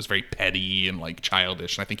Mozart. It was very petty and like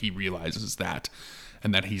childish. And I think he realizes that,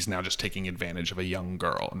 and that he's now just taking advantage of a young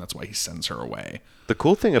girl. And that's why he sends her away. The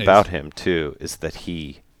cool thing about him too is that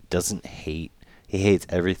he doesn't hate. He hates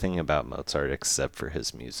everything about Mozart except for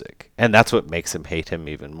his music. And that's what makes him hate him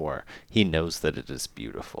even more. He knows that it is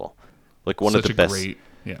beautiful. Like one of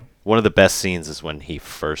the best scenes is when he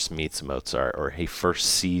first meets Mozart, or he first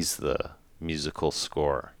sees the musical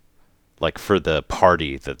score, like for the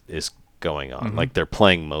party that is going on. Mm-hmm. Like they're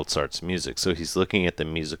playing Mozart's music. So he's looking at the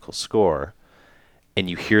musical score, and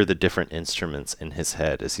you hear the different instruments in his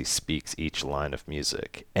head as he speaks each line of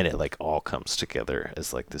music, and it like all comes together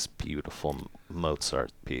as like this beautiful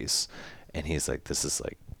Mozart piece. And he's like, this is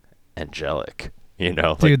like angelic, Dude,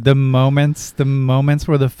 like, the moments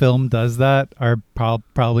where the film does that are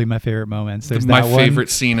probably my favorite moments. There's my favorite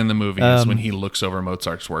scene in the movie is when he looks over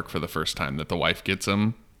Mozart's work for the first time, that the wife gets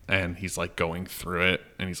him, and he's like going through it,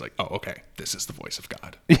 and he's like, oh, okay, this is the voice of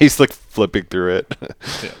God. He's like flipping through it.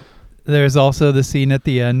 Yeah. There's also the scene at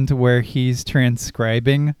the end where he's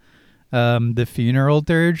transcribing the funeral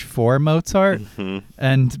dirge for Mozart,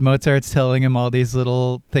 and Mozart's telling him all these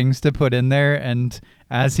little things to put in there, and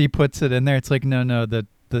as he puts it in there, it's like, no,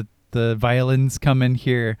 the violins come in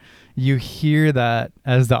here. You hear that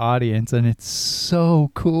as the audience, and it's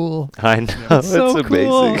so cool. I know. It's so it's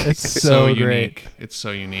cool. amazing. It's so great. Unique. It's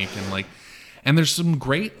so unique. And there's some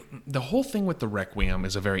great, the whole thing with the Requiem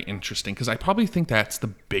is a very interesting, because I probably think that's the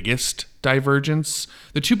biggest divergence.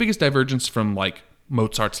 The two biggest divergence from like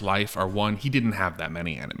Mozart's life are, one, he didn't have that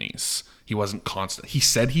many enemies. He wasn't constant. He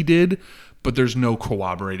said he did, but there's no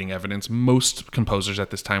corroborating evidence. Most composers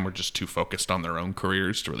at this time were just too focused on their own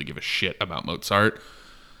careers to really give a shit about Mozart.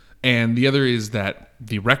 And the other is that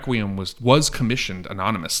the Requiem was commissioned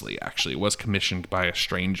anonymously, actually. It was commissioned by a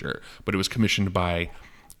stranger, but it was commissioned by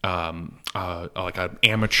like an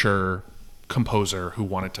amateur composer who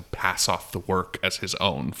wanted to pass off the work as his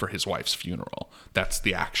own for his wife's funeral. That's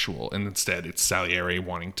the actual, and instead it's Salieri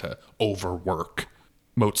wanting to overwork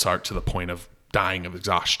Mozart to the point of dying of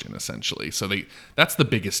exhaustion, essentially. So that's the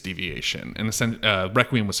biggest deviation. And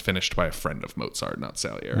Requiem was finished by a friend of Mozart, not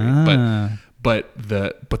Salieri. But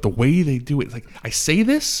the way they do it, like, I say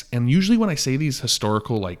this, and usually when I say these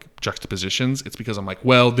historical like juxtapositions, it's because I'm like,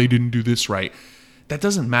 well, they didn't do this right. That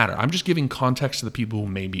doesn't matter. I'm just giving context to the people who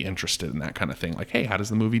may be interested in that kind of thing. Like, hey, how does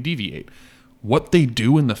the movie deviate? What they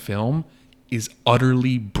do in the film is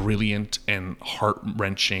utterly brilliant and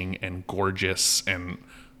heart-wrenching and gorgeous and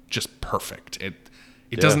just perfect. It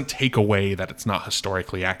doesn't take away that it's not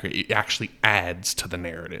historically accurate. It actually adds to the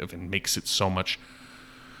narrative and makes it so much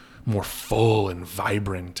more full and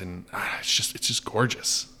vibrant, and it's just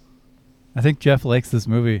gorgeous. I think Jeff likes this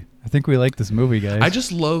movie. I think we like this movie, guys. I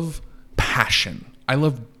just love passion. I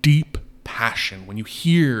love deep passion. When you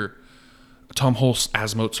hear Tom Hulce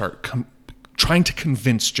as Mozart trying to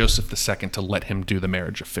convince Joseph II to let him do The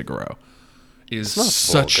Marriage of Figaro is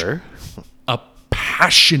such a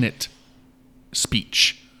passionate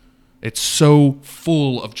speech. It's so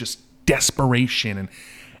full of just desperation,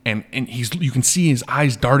 and you can see his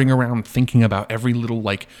eyes darting around thinking about every little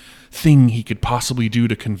like thing he could possibly do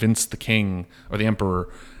to convince the king or the emperor.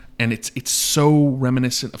 And it's so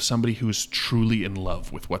reminiscent of somebody who is truly in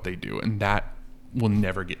love with what they do, and that will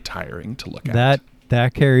never get tiring to look at.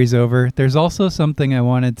 That carries over. There's also something I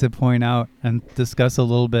wanted to point out and discuss a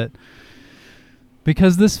little bit,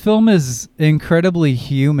 because this film is incredibly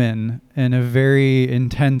human in a very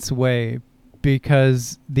intense way,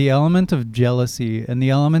 because the element of jealousy and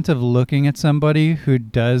the element of looking at somebody who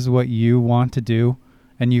does what you want to do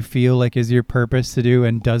and you feel like is your purpose to do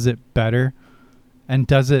and does it better and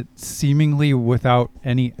does it seemingly without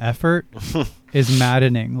any effort is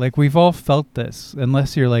maddening. Like, we've all felt this,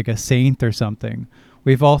 unless you're like a saint or something.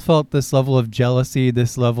 We've all felt this level of jealousy,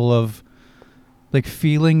 this level of like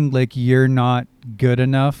feeling like you're not good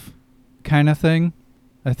enough kind of thing.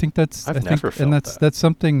 I think that's that's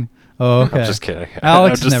something. Oh, okay. I'm just kidding.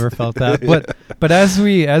 Alex never felt that. But as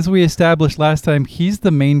we established last time, he's the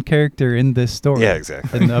main character in this story. Yeah,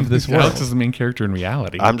 exactly. Of this world. Alex is the main character in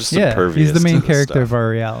reality. I'm just impervious. He's the main to character stuff. of our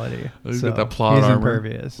reality. Look so at the plot he's armor.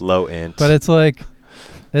 impervious. Low int. But it's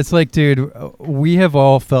like, dude, we have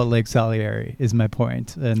all felt like Salieri, is my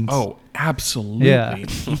point. And oh, absolutely. Yeah. He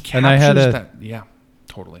captures And I had that. Yeah,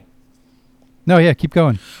 totally. No, yeah, keep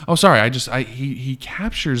going. Oh, sorry. He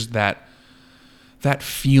captures that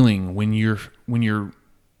feeling when you're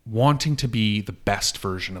wanting to be the best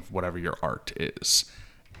version of whatever your art is,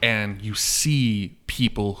 and you see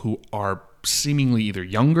people who are seemingly either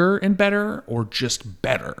younger and better or just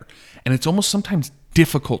better, and it's almost sometimes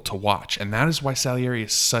difficult to watch. And that is why Salieri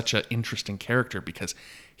is such an interesting character, because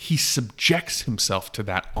he subjects himself to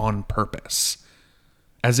that on purpose,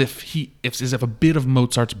 as if a bit of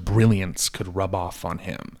Mozart's brilliance could rub off on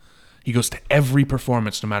him. He goes to every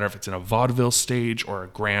performance, no matter if it's in a vaudeville stage or a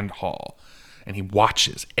grand hall, and he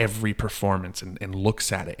watches every performance and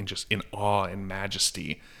looks at it and just in awe and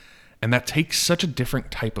majesty. And that takes such a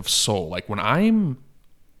different type of soul. Like, when I'm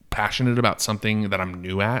passionate about something that I'm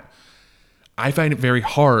new at, I find it very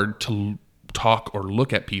hard to talk or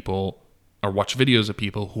look at people or watch videos of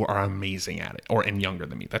people who are amazing at it and younger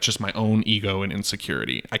than me. That's just my own ego and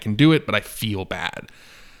insecurity. I can do it, but I feel bad.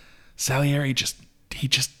 Salieri just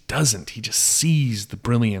doesn't. He just sees the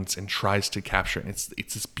brilliance and tries to capture it.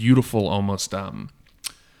 It's this beautiful, almost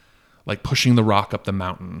like pushing the rock up the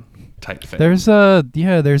mountain type thing. There's a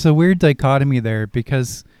weird dichotomy there,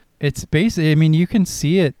 because it's basically, I mean, you can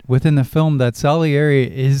see it within the film that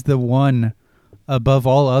Salieri is the one above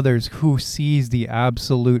all others who sees the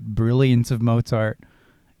absolute brilliance of Mozart,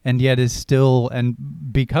 and yet is still, and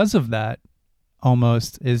because of that,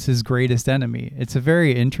 almost is his greatest enemy. It's a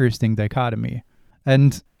very interesting dichotomy.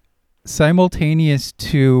 And simultaneous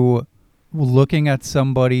to looking at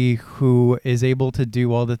somebody who is able to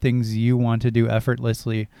do all the things you want to do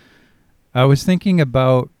effortlessly. I was thinking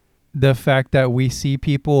about the fact that we see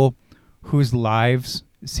people whose lives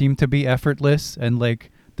seem to be effortless, and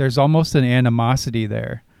like there's almost an animosity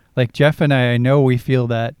there. Like Jeff and I know we feel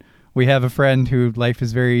that. We have a friend who life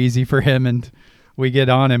is very easy for him, and we get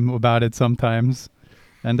on him about it sometimes.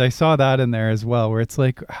 And I saw that in there as well, where it's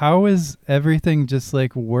like, how is everything just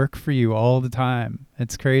like work for you all the time?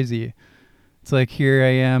 It's crazy. It's like, here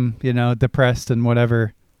I am, depressed and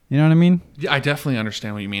whatever. You know what I mean? Yeah, I definitely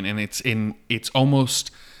understand what you mean. And it's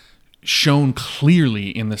almost shown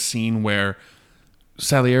clearly in the scene where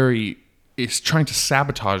Salieri is trying to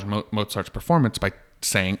sabotage Mozart's performance by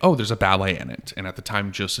saying, oh, there's a ballet in it. And at the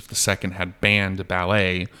time, Joseph II had banned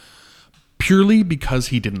ballet purely because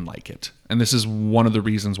he didn't like it. And this is one of the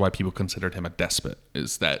reasons why people considered him a despot,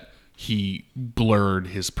 is that he blurred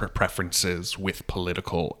his preferences with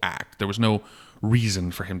political act. There was no reason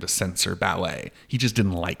for him to censor ballet. He just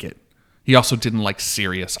didn't like it. He also didn't like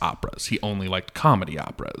serious operas. He only liked comedy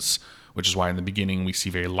operas, which is why in the beginning we see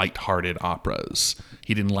very lighthearted operas.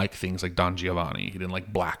 He didn't like things like Don Giovanni. He didn't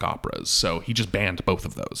like black operas. So he just banned both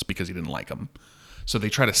of those because he didn't like them. So they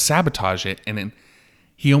try to sabotage it, and then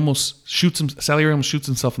Salieri almost shoots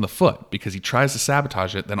himself in the foot because he tries to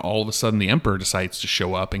sabotage it. Then all of a sudden the emperor decides to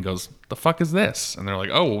show up and goes, the fuck is this? And they're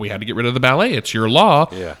like, oh, well, we had to get rid of the ballet. It's your law.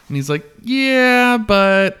 Yeah. And he's like, yeah,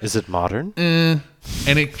 but... Is it modern? And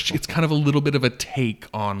it's kind of a little bit of a take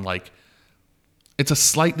on like,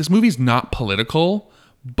 this movie's not political,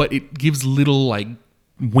 but it gives little like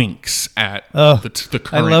winks at the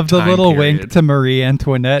current I love the time little period. wink to Marie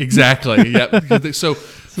Antoinette. Exactly. Yeah. So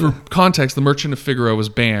for context, The Merchant of Figaro was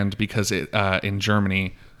banned because in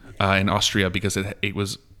Germany, in Austria, because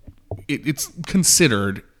it's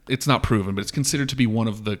considered, it's not proven, but it's considered to be one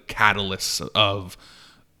of the catalysts of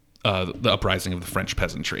the uprising of the French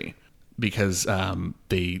peasantry. Because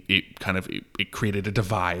it created a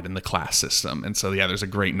divide in the class system. And so, yeah, there's a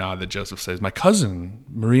great nod that Joseph says, my cousin,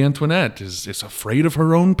 Marie Antoinette, is afraid of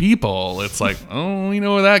her own people. It's like, oh, you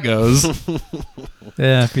know where that goes.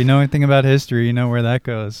 Yeah, if you know anything about history, you know where that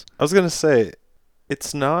goes. I was going to say,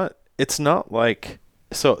 it's not like,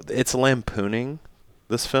 so it's lampooning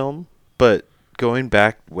this film, but going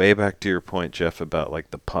way back to your point, Jeff, about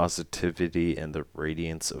like the positivity and the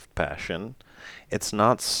radiance of passion, it's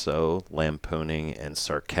not so lampooning and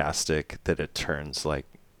sarcastic that it turns like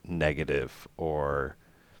negative or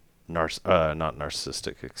not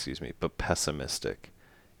narcissistic, excuse me, but pessimistic.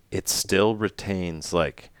 It still retains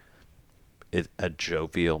like a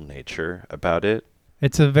jovial nature about it.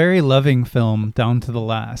 It's a very loving film down to the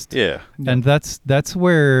last. Yeah. And that's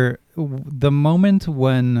where the moment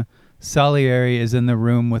when Salieri is in the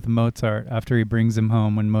room with Mozart after he brings him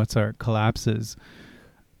home, when Mozart collapses,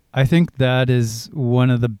 I think that is one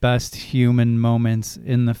of the best human moments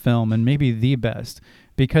in the film, and maybe the best,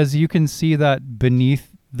 because you can see that beneath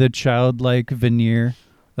the childlike veneer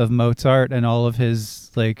of Mozart and all of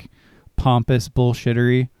his like pompous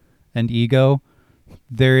bullshittery and ego,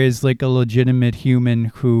 there is like a legitimate human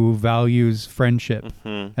who values friendship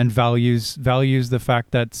and values the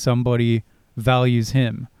fact that somebody values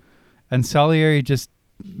him. And Salieri just,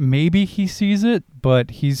 maybe he sees it,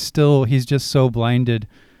 but he's just so blinded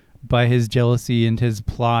by his jealousy and his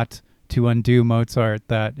plot to undo Mozart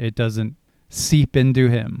that it doesn't seep into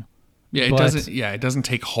him. Yeah, it doesn't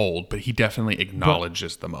take hold, but he definitely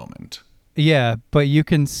acknowledges the moment. Yeah, but you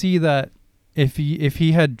can see that if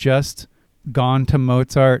he had just gone to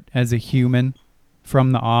Mozart as a human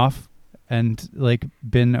from the off and like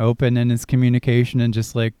been open in his communication and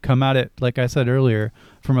just like come at it, like I said earlier,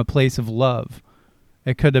 from a place of love,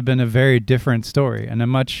 it could have been a very different story and a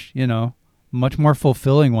much more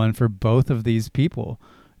fulfilling one for both of these people,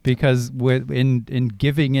 because in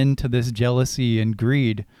giving in to this jealousy and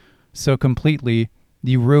greed so completely,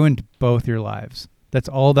 you ruined both your lives. That's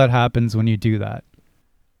all that happens when you do that.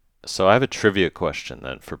 So I have a trivia question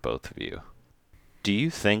then for both of you. Do you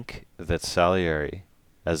think that Salieri,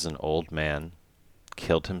 as an old man,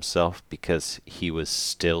 killed himself because he was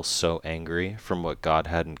still so angry from what God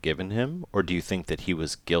hadn't given him, or do you think that he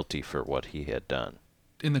was guilty for what he had done?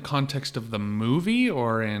 In the context of the movie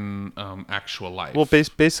or in actual life? Well,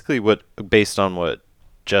 basically based on what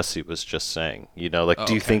Jesse was just saying,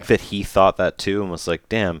 do you think that he thought that too and was like,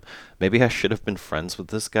 damn, maybe I should have been friends with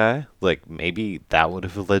this guy? Like, maybe that would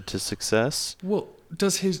have led to success? Well,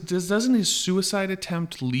 doesn't his suicide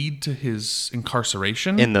attempt lead to his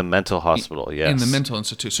incarceration? In the mental hospital, yes. In the mental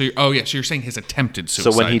institute. So you're saying his attempted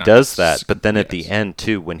suicide. So when he does that, but then at the end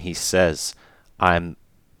too, when he says, I'm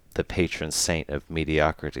the patron saint of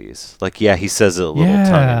mediocrities. Like, yeah, he says it a little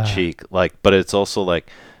tongue in cheek, like, but it's also like,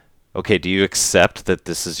 okay, do you accept that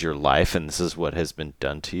this is your life and this is what has been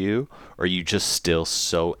done to you? Or are you just still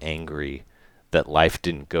so angry that life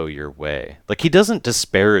didn't go your way? Like, he doesn't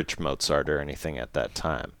disparage Mozart or anything at that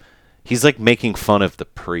time. He's like making fun of the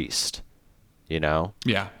priest, you know?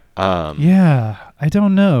 Yeah. Yeah, I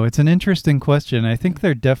don't know. It's an interesting question. I think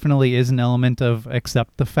there definitely is an element of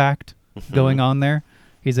accept the fact going on there.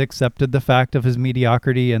 He's accepted the fact of his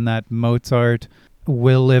mediocrity and that Mozart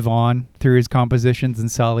will live on through his compositions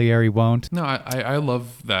and Salieri won't. No, I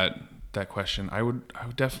love that question. I would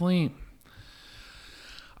definitely,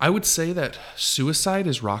 I would say that suicide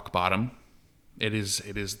is rock bottom. It is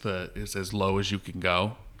as low as you can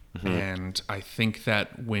go. And I think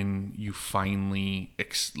that when you finally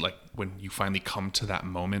come to that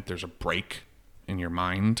moment, there's a break in your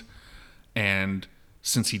mind. And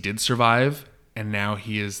since he did survive, and now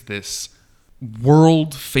he is this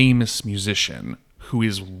world famous musician who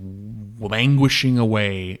is languishing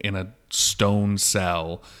away in a stone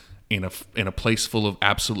cell in a place full of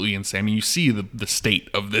absolutely insane. I mean, you see the state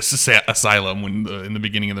of this asylum when in the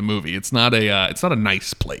beginning of the movie. It's not a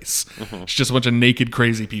nice place. It's just a bunch of naked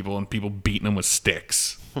crazy people and people beating them with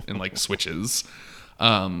sticks and like switches.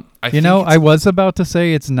 I was about to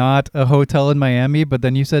say it's not a hotel in Miami, but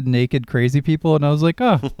then you said naked crazy people, and I was like,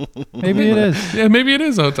 oh, maybe it is. Yeah, maybe it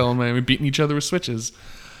is a hotel in Miami beating each other with switches.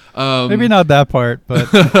 Maybe not that part, but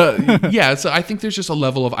yeah. So I think there's just a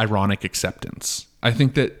level of ironic acceptance. I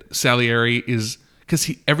think that Salieri is, because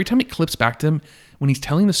every time it clips back to him when he's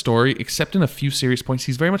telling the story, except in a few serious points,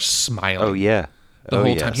 he's very much smiling. Oh yeah. The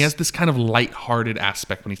whole time. He has this kind of lighthearted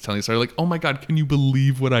aspect when he's telling the story, like, oh my God, can you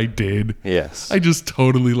believe what I did? Yes. I just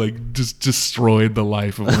totally just destroyed the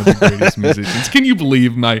life of one of the greatest musicians. Can you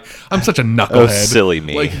believe I'm such a knucklehead. Oh, silly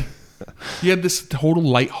me. Like, he had this total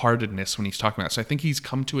lightheartedness when he's talking about it. So I think he's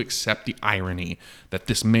come to accept the irony that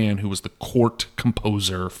this man who was the court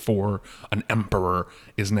composer for an emperor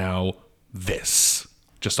is now this.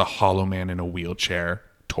 Just a hollow man in a wheelchair,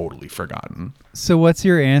 totally forgotten. So what's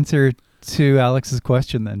your answer to Alex's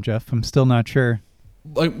question then, Jeff? I'm still not sure.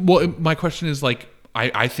 My question is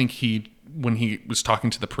I think when he was talking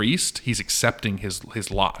to the priest, he's accepting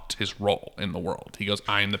his lot, his role in the world. He goes,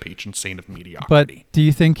 I am the patron saint of mediocrity. But do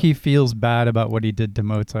you think he feels bad about what he did to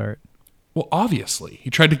Mozart? Well, obviously. He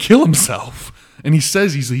tried to kill himself. And he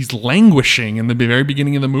says he's languishing in the very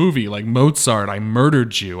beginning of the movie. Like, Mozart, I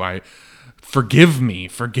murdered you. Forgive me,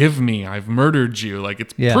 I've murdered you. Like,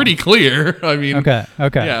 it's pretty clear. I mean, okay.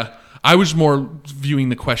 Yeah. I was more viewing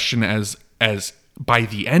the question as by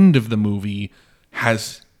the end of the movie,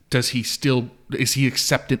 is he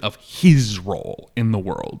acceptant of his role in the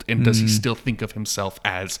world? And does he still think of himself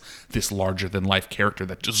as this larger than life character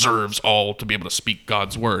that deserves all to be able to speak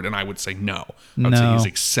God's word? And I would say no. I would say he's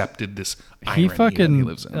accepted this irony that he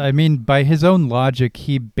lives in. I mean, by his own logic,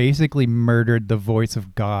 he basically murdered the voice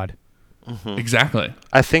of God. Mm-hmm. Exactly.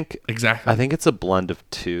 I think it's a blend of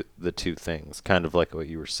the two things, kind of like what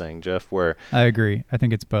you were saying, Jeff, where I agree. I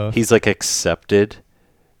think it's both. He's like accepted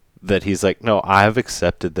that he's like, no, I've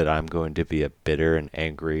accepted that I'm going to be a bitter and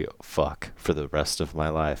angry fuck for the rest of my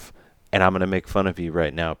life. And I'm going to make fun of you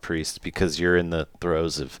right now, priest, because you're in the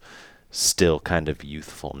throes of still kind of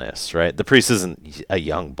youthfulness, right? The priest isn't a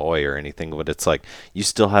young boy or anything, but it's like you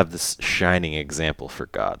still have this shining example for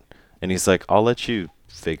God. And he's like, I'll let you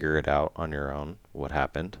figure it out on your own, what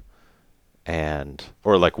happened,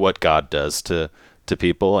 or like what God does to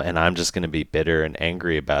people, and I'm just going to be bitter and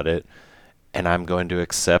angry about it, and I'm going to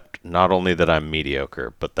accept not only that I'm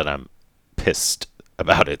mediocre, but that I'm pissed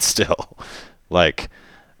about it still. Like,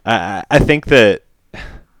 I think that,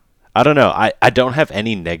 I don't know, I don't have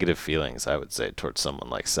any negative feelings, I would say, towards someone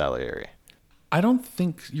like Salieri. I don't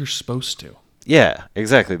think you're supposed to. Yeah,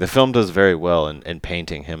 exactly. The film does very well in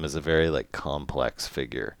painting him as a very like complex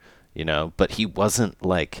figure, you know, but he wasn't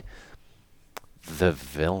like the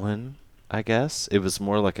villain, I guess. It was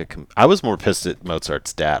more like I was more pissed at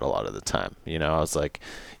Mozart's dad a lot of the time, you know. I was like,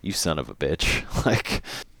 you son of a bitch. Like,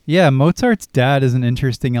 yeah, Mozart's dad is an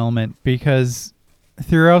interesting element because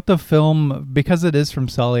throughout the film, because it is from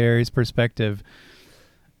Salieri's perspective,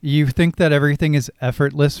 you think that everything is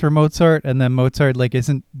effortless for Mozart, and then Mozart like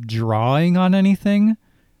isn't drawing on anything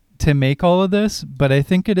to make all of this. But I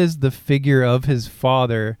think it is the figure of his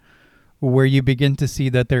father where you begin to see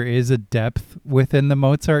that there is a depth within the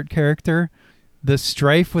Mozart character. The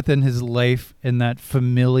strife within his life and that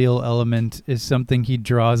familial element is something he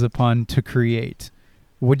draws upon to create.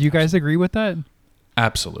 Would you guys agree with that?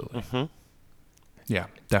 Absolutely. Mm-hmm. Yeah,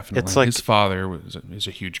 definitely. It's like, his father is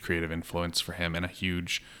a huge creative influence for him and a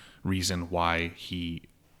huge reason why he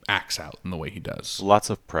acts out in the way he does. Lots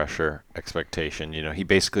of pressure, expectation. You know, he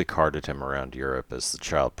basically carted him around Europe as the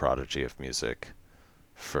child prodigy of music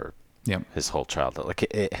for his whole childhood.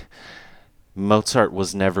 Like, Mozart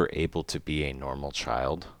was never able to be a normal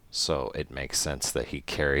child, so it makes sense that he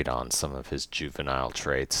carried on some of his juvenile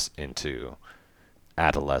traits into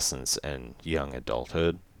adolescence and young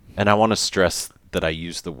adulthood. And I want to stress that I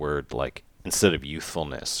use the word, like, instead of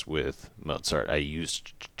youthfulness with Mozart, I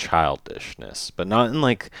used childishness, but not in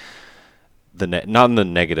like not in the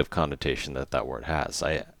negative connotation that word has.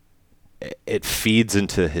 It feeds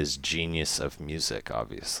into his genius of music,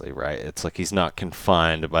 obviously, right? It's like he's not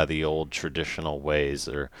confined by the old traditional ways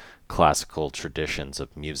or classical traditions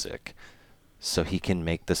of music. So he can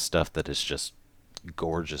make the stuff that is just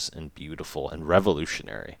gorgeous and beautiful and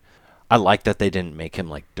revolutionary. I like that they didn't make him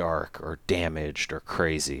like dark or damaged or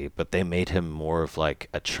crazy, but they made him more of like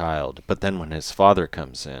a child. But then when his father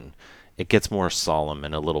comes in, it gets more solemn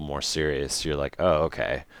and a little more serious. You're like, oh,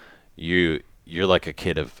 okay, you're like a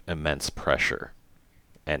kid of immense pressure,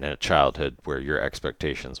 and in a childhood where your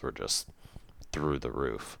expectations were just through the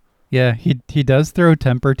roof. Yeah, he does throw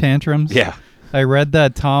temper tantrums. Yeah, I read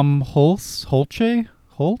that Tom Holtz. I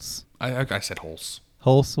said Holtz.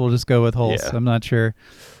 Holtz. We'll just go with Holtz. Yeah. I'm not sure.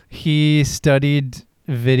 He studied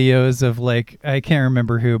videos of, like, I can't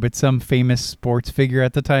remember who, but some famous sports figure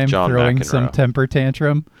at the time throwing some temper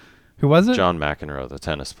tantrum. Who was it? John McEnroe, the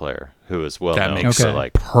tennis player, who is well known. That makes for,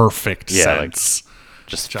 like, perfect sense. Like,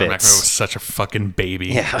 just John fits. McEnroe was such a fucking baby.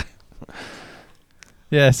 Yeah.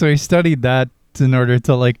 Yeah, so he studied that in order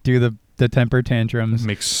to, like, do the temper tantrums. It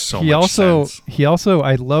makes so much sense. He also,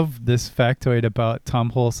 I love this factoid about Tom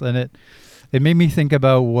Holtz, and it made me think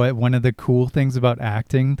about what one of the cool things about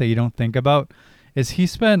acting that you don't think about is he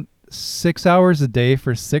spent 6 hours a day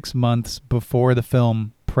for 6 months before the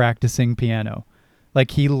film practicing piano.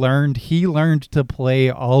 Like, he learned to play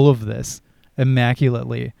all of this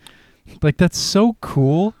immaculately. Like, that's so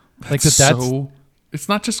cool. That's it's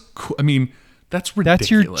not just cool. I mean, that's ridiculous.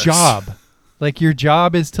 That's your job. Like, your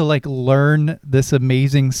job is to, like, learn this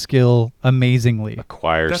amazing skill amazingly.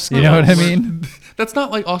 Acquire skills. You know what I mean? That's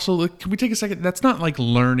not like, also, like, can we take a second? That's not like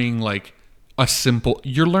learning like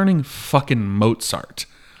you're learning fucking Mozart.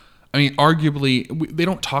 I mean, arguably, they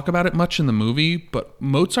don't talk about it much in the movie, but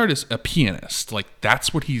Mozart is a pianist. Like,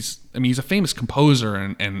 that's what he's a famous composer,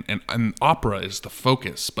 and opera is the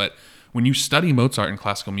focus. But when you study Mozart in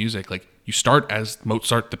classical music, like, you start as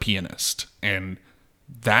Mozart the pianist, and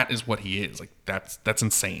that is what he is. Like, that's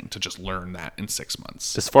insane to just learn that in 6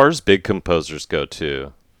 months. As far as big composers go,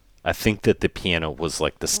 too, I think that the piano was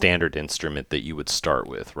like the standard instrument that you would start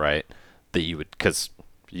with, right? Because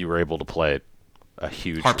you were able to play a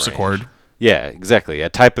huge harpsichord. Range. Yeah, exactly. A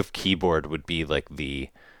type of keyboard would be like the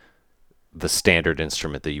standard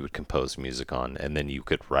instrument that you would compose music on, and then you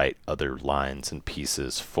could write other lines and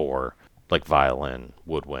pieces for like violin,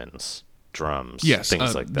 woodwinds, drums,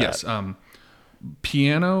 things like that. Yes.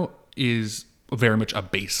 Piano is very much a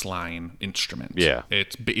bass line instrument. Yeah.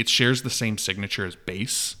 It shares the same signature as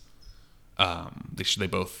bass. They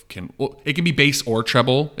both can. Well, it can be bass or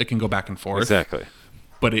treble. It can go back and forth. Exactly.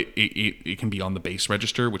 But it can be on the bass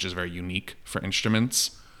register, which is very unique for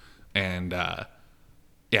instruments. And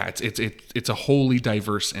it's a wholly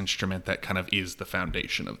diverse instrument that kind of is the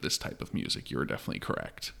foundation of this type of music. You're definitely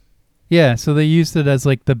correct. Yeah, so they used it as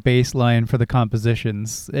like the bass line for the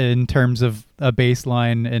compositions in terms of a bass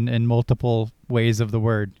line in multiple ways of the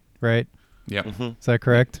word, right? Yep. Mm-hmm. Is that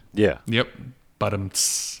correct? Yeah. Yep. Great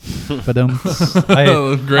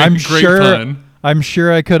pun. I'm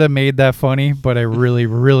sure I could have made that funny, but I really,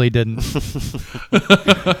 really didn't.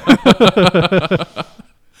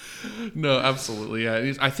 No, absolutely.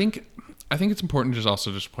 Yeah, I think it's important to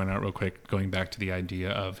just point out real quick, going back to the idea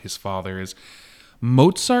of his father, is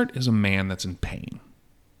Mozart is a man that's in pain.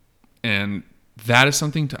 And that is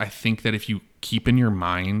something I think that if you keep in your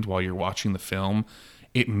mind while you're watching the film,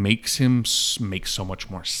 it makes him make so much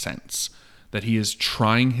more sense. That he is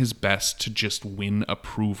trying his best to just win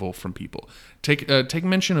approval from people. Take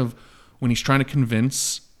mention of when he's trying to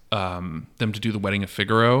convince them to do the Wedding of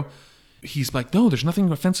Figaro. He's like, no, there's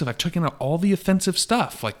nothing offensive. I've taken out all the offensive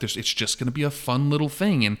stuff. Like, it's just going to be a fun little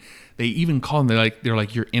thing. And they even call him. They're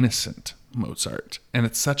like, you're innocent, Mozart. And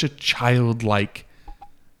it's such a childlike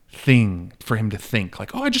thing for him to think,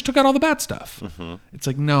 like, oh, I just took out all the bad stuff. Mm-hmm. It's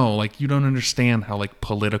like, no, like, you don't understand how like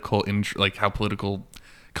political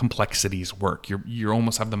complexities work. You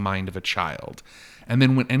almost have the mind of a child. And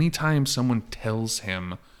then anytime someone tells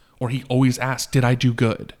him, or he always asks, did I do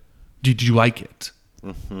good? Did you like it?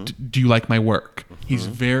 Mm-hmm. Do you like my work? Mm-hmm. He's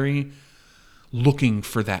very looking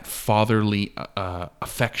for that fatherly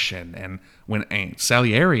affection. And when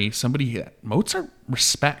Salieri, somebody that Mozart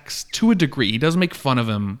respects to a degree, he does make fun of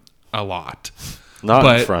him a lot.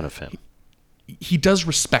 Not in front of him. He does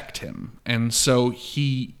respect him. And so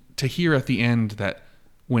to hear at the end that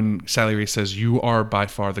when Salieri says, "You are by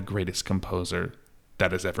far the greatest composer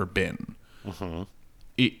that has ever been,"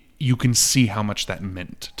 you can see how much that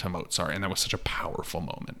meant to Mozart. And that was such a powerful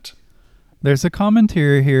moment. There's a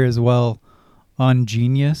commentary here as well on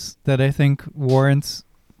genius that I think warrants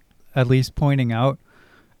at least pointing out,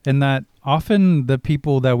 and that often the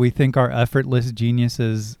people that we think are effortless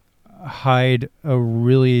geniuses hide a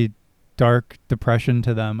really dark depression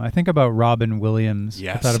to them. I think about Robin Williams.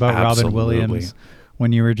 Yes, I thought about absolutely. Robin Williams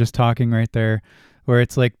when you were just talking right there, where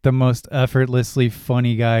it's like the most effortlessly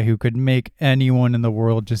funny guy who could make anyone in the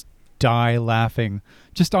world just die laughing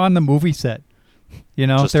just on the movie set. You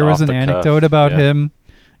know, Just there was off an the anecdote cuff, about yeah. him.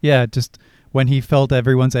 Yeah, just when he felt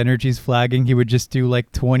everyone's energies flagging, he would just do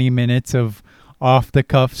like 20 minutes of off the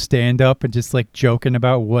cuff stand up and just like joking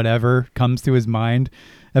about whatever comes to his mind.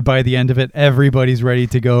 And by the end of it, everybody's ready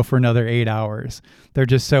to go for another 8 hours. They're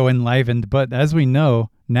just so enlivened. But as we know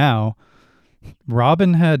now,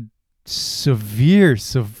 Robin had severe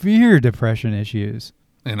depression issues.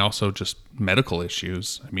 And also just medical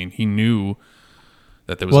issues. I mean, he knew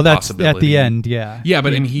that there was Well, a that's possibility. at the end, yeah. Yeah,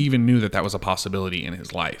 but and he even knew that was a possibility in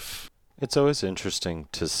his life. It's always interesting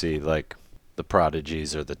to see like the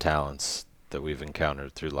prodigies or the talents that we've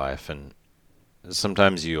encountered through life, and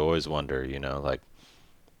sometimes you always wonder, you know, like,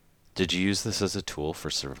 did you use this as a tool for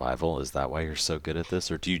survival? Is that why you're so good at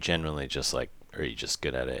this? Or do you genuinely just like, are you just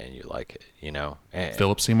good at it and you like it, you know?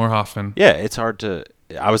 Philip Seymour Hoffman. Yeah, it's hard to...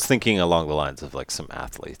 I was thinking along the lines of like some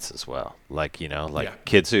athletes as well. Like, you know, like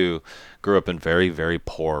kids who grew up in very, very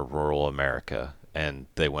poor rural America and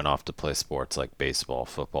they went off to play sports like baseball,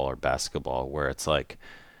 football, or basketball, where it's like,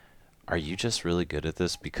 are you just really good at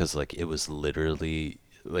this because like it was literally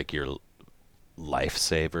like your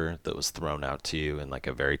lifesaver that was thrown out to you in like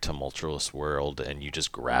a very tumultuous world and you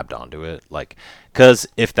just grabbed onto it? Like, because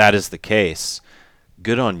if that is the case,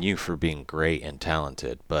 good on you for being great and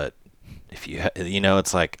talented, but if you know,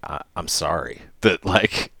 it's like, I'm sorry that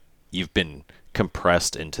like you've been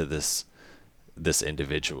compressed into this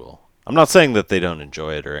individual. I'm not saying that they don't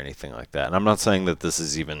enjoy it or anything like that. And I'm not saying that this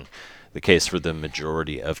is even the case for the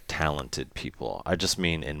majority of talented people. I just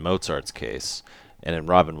mean in Mozart's case and in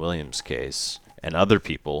Robin Williams' case and other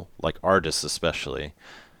people, like artists especially,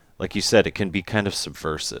 like you said, it can be kind of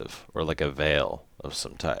subversive or like a veil of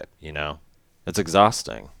some type, you know? It's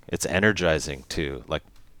exhausting. It's energizing too. Like,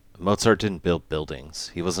 Mozart didn't build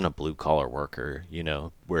buildings. He wasn't a blue-collar worker, you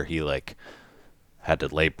know, where he, like, had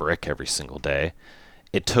to lay brick every single day.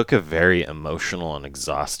 It took a very emotional and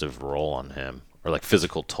exhaustive role on him, or, like,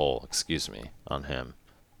 physical toll, on him.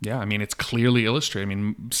 Yeah, I mean, it's clearly illustrated. I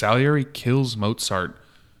mean, Salieri kills Mozart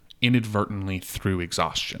inadvertently through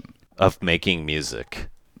exhaustion. Of making music.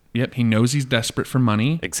 Yep, he knows he's desperate for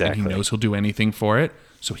money. Exactly. And he knows he'll do anything for it.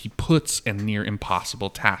 So he puts a near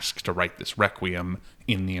impossible task to write this requiem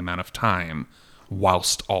in the amount of time,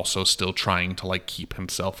 whilst also still trying to like keep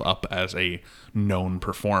himself up as a known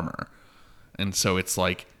performer. And so it's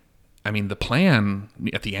like, I mean, the plan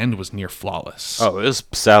at the end was near flawless. Oh, it was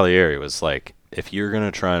Salieri was like, if you're going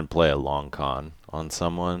to try and play a long con on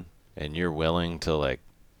someone and you're willing to like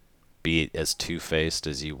be as two-faced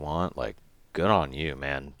as you want, like, good on you,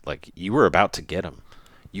 man. Like, you were about to get him.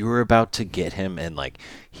 You were about to get him, and like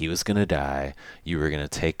he was gonna die. You were gonna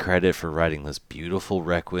take credit for writing this beautiful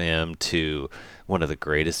requiem to one of the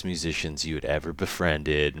greatest musicians you had ever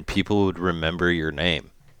befriended, and people would remember your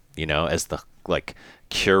name, you know, as the like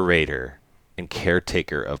curator and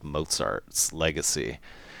caretaker of Mozart's legacy.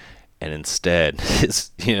 And instead,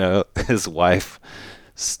 his wife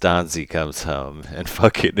Stanzi comes home and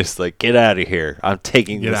fucking is like, get out of here. I'm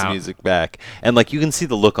taking this music back. And like you can see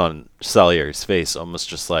the look on Salieri's face, almost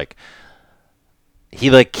just like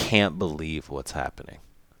he like can't believe what's happening.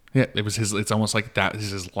 Yeah, it's almost like that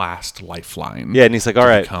is his last lifeline. Yeah, and he's like, all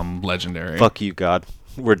right, become legendary. Fuck you, God.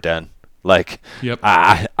 We're done. Like, yep.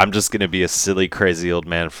 I'm just gonna be a silly, crazy old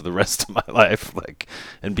man for the rest of my life, like,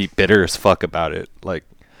 and be bitter as fuck about it. Like,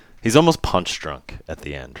 he's almost punch drunk at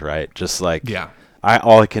the end, right? Just like, yeah.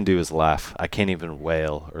 All I can do is laugh. I can't even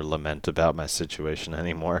wail or lament about my situation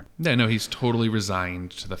anymore. Yeah, no, he's totally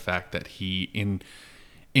resigned to the fact that he,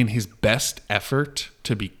 in his best effort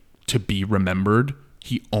to be remembered,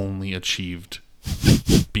 he only achieved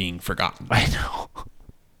being forgotten. I know.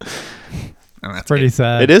 And that's pretty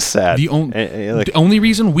sad. It is sad. The only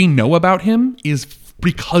reason we know about him is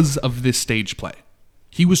because of this stage play.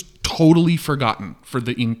 He was totally forgotten for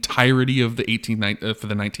the entirety of the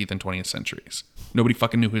 19th and 20th centuries. Nobody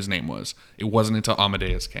fucking knew who his name was. It wasn't until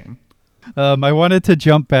Amadeus came. I wanted to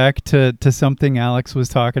jump back to something Alex was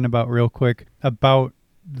talking about real quick about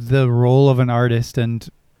the role of an artist and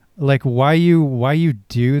like why you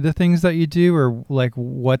do the things that you do, or like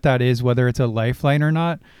what that is, whether it's a lifeline or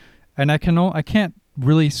not. And I can't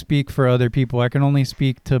really speak for other people. I can only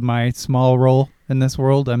speak to my small role in this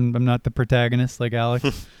world. I'm not the protagonist like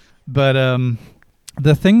Alex. But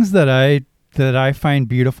the things that I find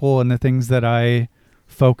beautiful and the things that I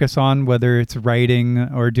focus on, whether it's writing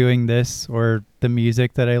or doing this or the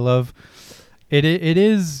music that I love, it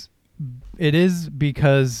is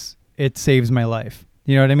because it saves my life.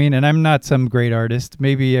 You know what I mean? And I'm not some great artist.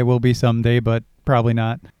 Maybe I will be someday, but probably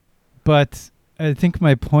not. But I think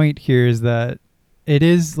my point here is that it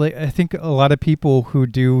is like, I think a lot of people who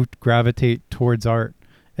do gravitate towards art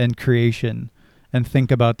and creation and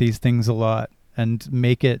think about these things a lot and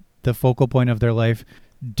make it the focal point of their life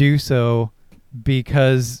do so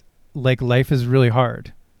because like life is really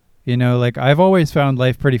hard. You know, like I've always found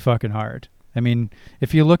life pretty fucking hard. I mean,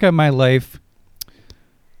 if you look at my life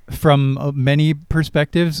from many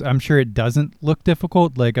perspectives, I'm sure it doesn't look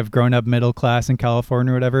difficult. Like I've grown up middle class in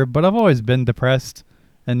California or whatever, but I've always been depressed.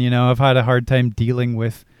 And, you know, I've had a hard time dealing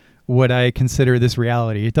with what I consider this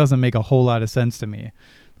reality. It doesn't make a whole lot of sense to me.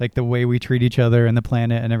 Like the way we treat each other and the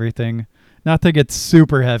planet and everything. Not to get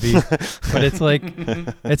super heavy, but it's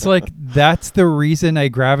like that's the reason I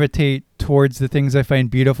gravitate towards the things I find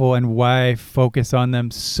beautiful and why I focus on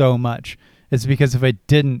them so much. It's because if I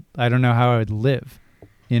didn't, I don't know how I would live,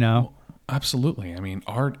 you know? Well, absolutely. I mean,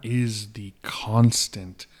 art is the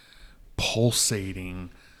constant pulsating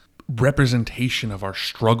representation of our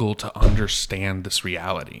struggle to understand this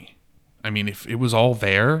reality. I mean, if it was all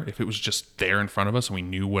there, if it was just there in front of us and we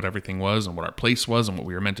knew what everything was and what our place was and what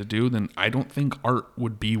we were meant to do, then I don't think art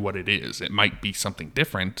would be what it is. It might be something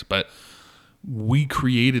different, but we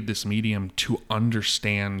created this medium to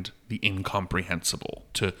understand the incomprehensible,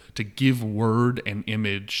 to give word and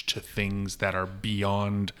image to things that are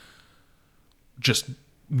beyond just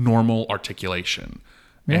normal articulation.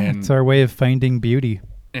 Yeah, and it's our way of finding beauty.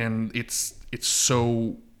 And it's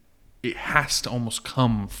so, it has to almost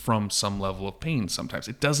come from some level of pain sometimes.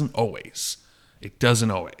 It doesn't always.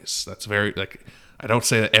 That's very, like, I don't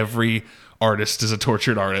say that every artist is a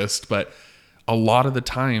tortured artist, but a lot of the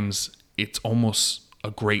times it's almost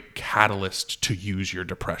a great catalyst to use your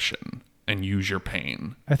depression and use your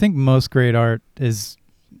pain. I think most great art is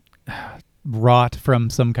wrought from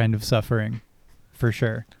some kind of suffering, for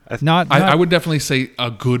sure. I would definitely say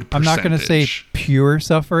a good percentage. I'm not going to say pure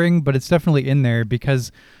suffering, but it's definitely in there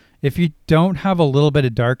because if you don't have a little bit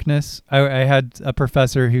of darkness, I had a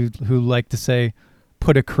professor who liked to say,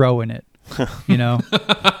 put a crow in it, you know,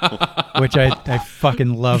 which I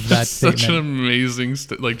fucking love that statement. Such an amazing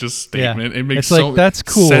statement. Yeah. It makes it's like, that's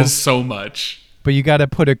cool. Says so much. But you got to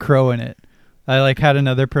put a crow in it. I had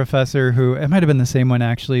another professor who, it might have been the same one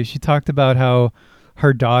actually. She talked about how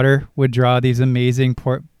her daughter would draw these amazing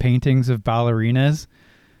paintings of ballerinas,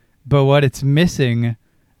 but what it's missing,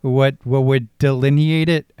 what would delineate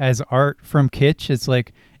it as art from kitsch, it's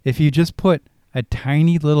like if you just put a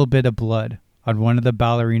tiny little bit of blood on one of the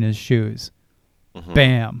ballerina's shoes,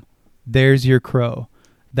 bam, there's your crow.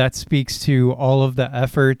 That speaks to all of the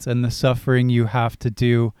efforts and the suffering you have to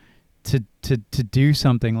do to do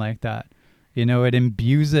something like that. You know, it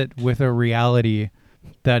imbues it with a reality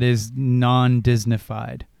that is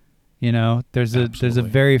non-Disneyfied. You know, there's a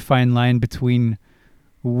very fine line between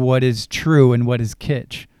what is true and what is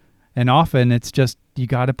kitsch. And often it's just, you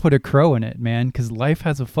got to put a crow in it, man, because life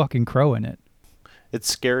has a fucking crow in it. It's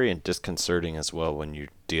scary and disconcerting as well when you're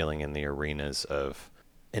dealing in the arenas of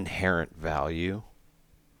inherent value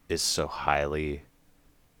is so highly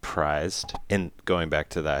prized. And going back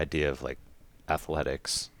to the idea of like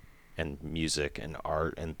athletics and music and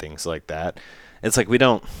art and things like that, it's like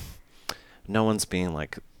no one's being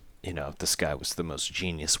like, you know, this guy was the most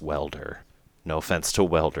genius welder. No offense to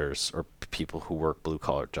welders or people who work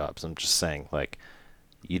blue-collar jobs. I'm just saying, like,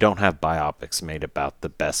 you don't have biopics made about the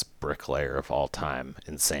best bricklayer of all time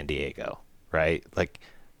in San Diego, right? Like,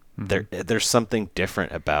 there's something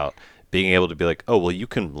different about being able to be like, oh, well, you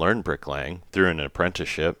can learn bricklaying through an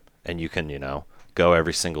apprenticeship, and you can, you know, go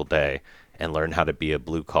every single day and learn how to be a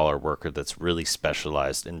blue-collar worker that's really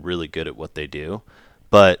specialized and really good at what they do.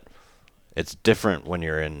 But it's different when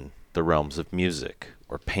you're in the realms of music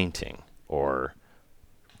or painting or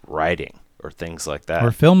writing or things like that. Or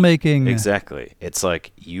filmmaking. Exactly. It's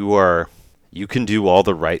like you can do all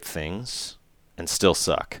the right things and still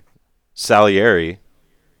suck. Salieri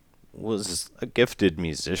was a gifted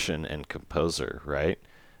musician and composer, right?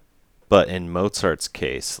 But in Mozart's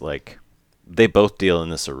case, like, they both deal in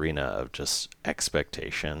this arena of just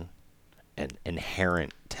expectation and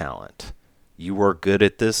inherent talent. You are good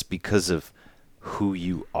at this because of who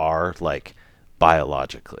you are, like,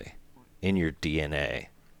 biologically, in your DNA.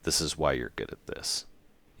 This is why you're good at this.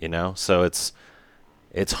 You know? So it's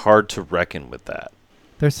hard to reckon with that.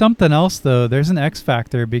 There's something else though. There's an X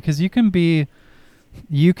factor, because you can be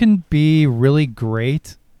really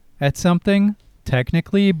great at something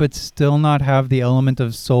technically, but still not have the element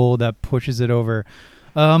of soul that pushes it over.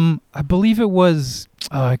 I believe it was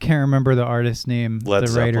I can't remember the artist's name, Led the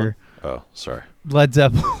Zeppelin? writer. Oh, sorry. Led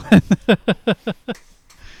Zeppelin.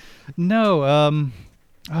 No,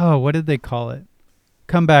 what did they call it?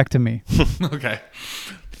 Come back to me. Okay.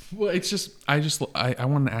 Well, it's just I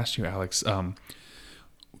wanted to ask you, Alex,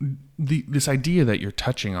 this idea that you're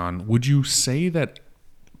touching on, would you say that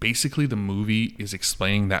basically the movie is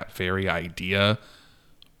explaining that very idea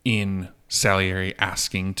in Salieri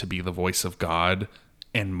asking to be the voice of God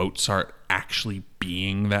and Mozart actually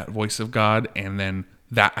being that voice of God? And then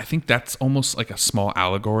that, I think that's almost like a small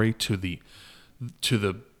allegory to the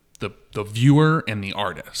viewer and the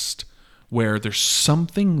artist, where there's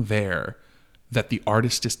something there that the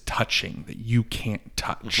artist is touching that you can't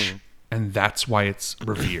touch. Mm-hmm. And that's why it's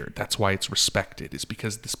revered. That's why it's respected, is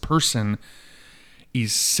because this person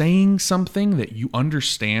is saying something that you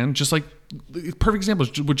understand. Just like, perfect example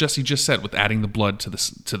is what Jesse just said with adding the blood to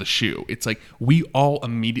the shoe. It's like we all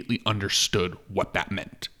immediately understood what that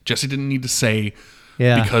meant. Jesse didn't need to say,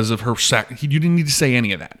 because of her you didn't need to say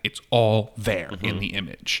any of that. It's all there in the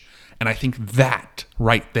image. And I think that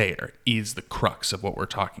right there is the crux of what we're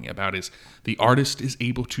talking about, is the artist is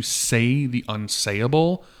able to say the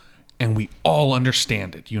unsayable, and we all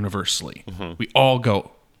understand it universally. Mm-hmm. We all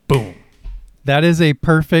go, boom. That is a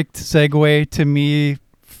perfect segue to me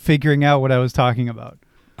figuring out what I was talking about.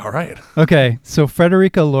 All right. Okay, so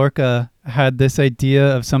Frederica Lorca had this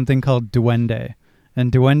idea of something called duende.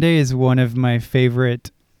 And duende is one of my favorite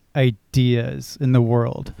ideas in the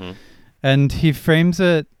world. Mm-hmm. And he frames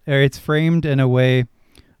it, or it's framed in a way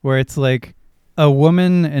where it's like a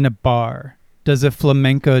woman in a bar does a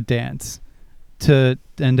flamenco dance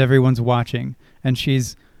and everyone's watching, and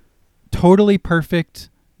she's totally perfect,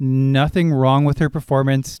 nothing wrong with her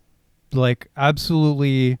performance, like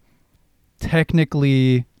absolutely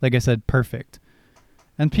technically, like I said, perfect.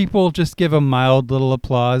 And people just give a mild little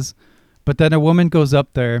applause, but then a woman goes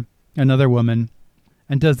up there, another woman,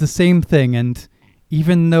 and does the same thing, and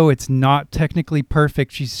even though it's not technically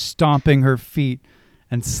perfect, she's stomping her feet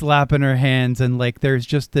and slapping her hands, and like there's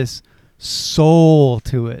just this soul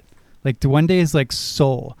to it. Like duende is like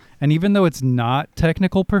soul. And even though it's not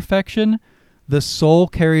technical perfection, the soul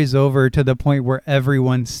carries over to the point where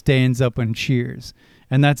everyone stands up and cheers.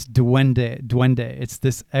 And that's duende. It's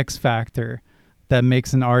this X factor that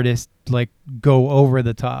makes an artist like go over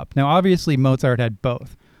the top. Now, obviously Mozart had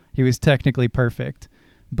both. He was technically perfect,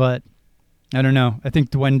 but I don't know. I think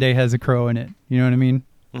duende has a crow in it. You know what I mean?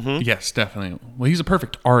 Mm-hmm. Yes, definitely. Well, he's a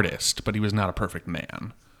perfect artist, but he was not a perfect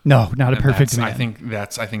man. No, not a perfect man. I think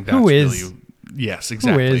that's Who is? Really, yes,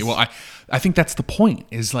 exactly. Who is? Well, I think that's the point,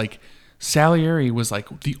 is like Salieri was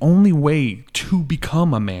like, the only way to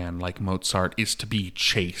become a man like Mozart is to be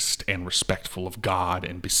chaste and respectful of God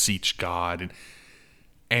and beseech God,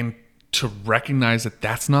 and to recognize that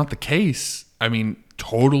that's not the case. I mean,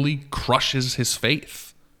 totally crushes his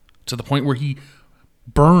faith to the point where he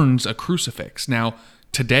burns a crucifix. Now,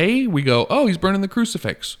 today we go, oh, he's burning the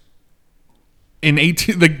crucifix. In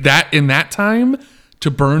that time, to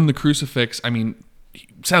burn the crucifix, I mean,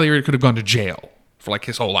 Salieri could have gone to jail for like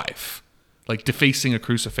his whole life. Like, defacing a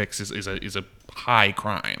crucifix is a high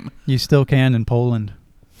crime. You still can in Poland.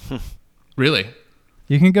 Really?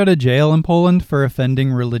 You can go to jail in Poland for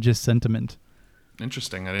offending religious sentiment.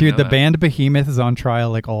 Interesting. I didn't Dude, know the that. band Behemoth is on trial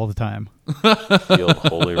like all the time. The old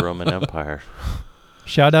Holy Roman Empire.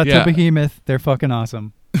 Shout out to Behemoth. They're fucking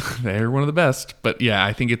awesome. They're one of the best. But yeah,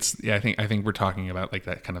 I think I think we're talking about like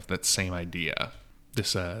that kind of that same idea.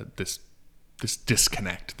 This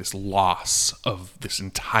disconnect, this loss of this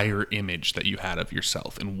entire image that you had of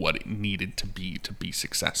yourself and what it needed to be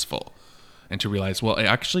successful. And to realize, well, it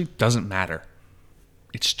actually doesn't matter.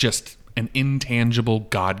 It's just an intangible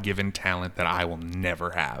God-given talent that I will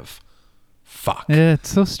never have. Fuck. Yeah, it's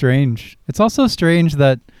so strange. It's also strange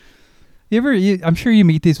that I'm sure you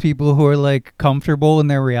meet these people who are like comfortable in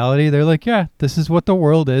their reality. They're like, yeah, this is what the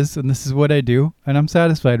world is and this is what I do, and I'm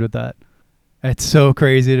satisfied with that. It's so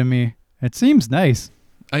crazy to me. It seems nice.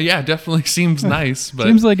 Yeah, it definitely seems nice. But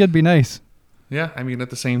seems like it'd be nice. Yeah, I mean, at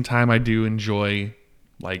the same time, I do enjoy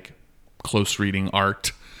like close reading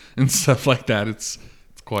art and stuff like that. It's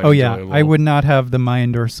quite Oh enjoyable. yeah, I would not have the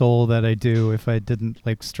mind or soul that I do if I didn't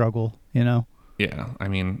like struggle, you know? Yeah, I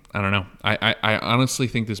mean, I don't know. I honestly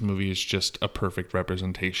think this movie is just a perfect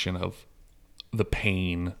representation of the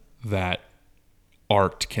pain that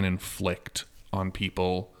art can inflict on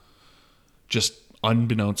people, just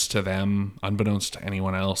unbeknownst to them, unbeknownst to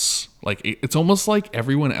anyone else. Like, it's almost like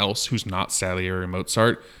everyone else who's not Salieri or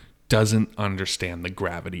Mozart doesn't understand the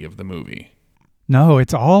gravity of the movie. No,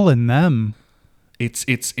 it's all in them.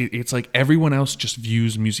 It's like everyone else just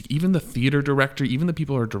views music, even the theater director, even the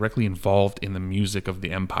people who are directly involved in the music of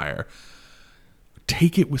the Empire,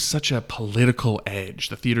 take it with such a political edge.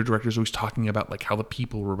 The theater director is always talking about like how the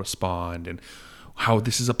people will respond and how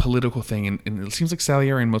this is a political thing. And it seems like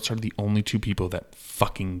Salieri and Mozart are the only two people that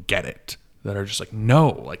fucking get it, that are just like, no,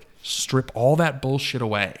 like strip all that bullshit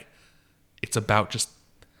away. It's about just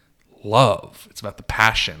love. It's about the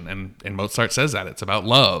passion. And Mozart says that it's about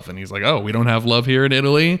love. And he's like, oh, we don't have love here in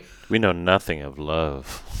Italy. We know nothing of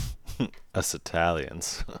love. Us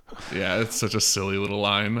Italians. Yeah, it's such a silly little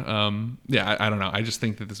line. Yeah, I don't know. I just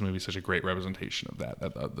think that this movie is such a great representation of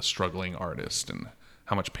that, the struggling artist and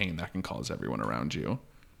how much pain that can cause everyone around you.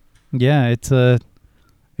 Yeah, it's a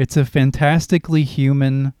fantastically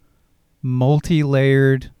human,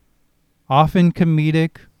 multi-layered, often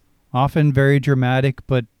comedic, often very dramatic,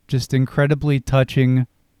 but just incredibly touching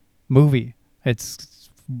movie. It's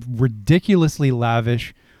ridiculously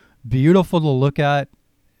lavish, beautiful to look at,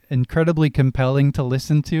 incredibly compelling to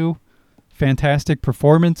listen to, fantastic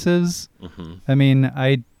performances. Mm-hmm. I mean,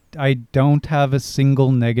 I don't have a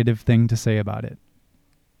single negative thing to say about it.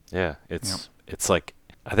 Yeah, it's like,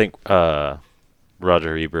 I think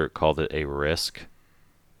Roger Ebert called it a risk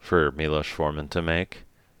for Milos Forman to make.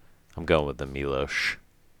 I'm going with the Milos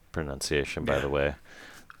pronunciation, by the way.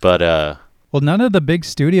 But well, none of the big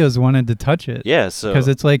studios wanted to touch it. yeah, so Because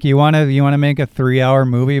it's like you want to make a 3-hour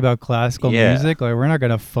movie about classical music. Like, we're not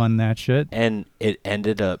gonna fund that shit. and it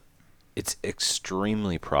ended up, it's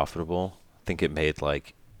extremely profitable. I think it made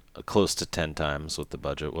like close to 10 times what the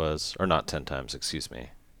budget was, or not 10 times, excuse me.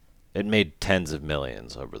 It made tens of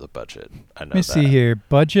millions over the budget. I know Let me see here.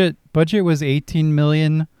 Budget was 18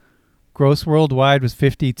 million. Gross worldwide was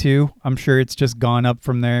 52. I'm sure it's just gone up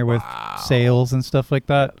from there with sales and stuff like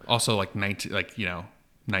that. Also, like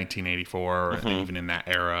 1984, Mm-hmm. and even in that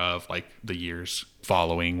era of like the years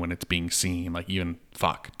following when it's being seen, like even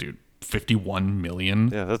 51 million.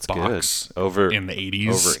 Yeah, that's bucks good. Over in the 80s.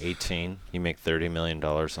 Over 18, you make $30 million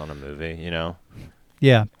on a movie, you know?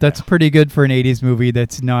 Yeah, that's pretty good for an 80s movie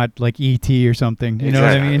that's not like E.T. or something. You know what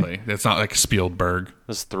I mean? It's not like Spielberg.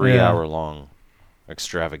 It's 3-hour long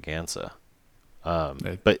extravaganza.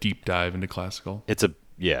 But deep dive into classical.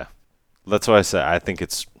 That's why I say I think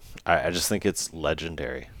it's. I just think it's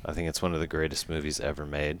legendary. I think it's one of the greatest movies ever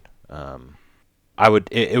made.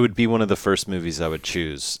 It would be one of the first movies I would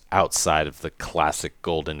choose outside of the classic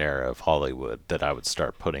golden era of Hollywood that I would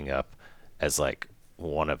start putting up as like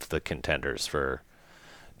one of the contenders for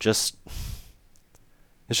just.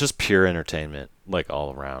 It's just pure entertainment, like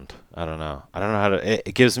all around. I don't know how to.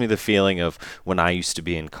 It gives me the feeling of when I used to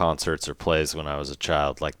be in concerts or plays when I was a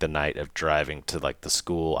child, like the night of driving to like the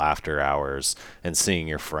school after hours and seeing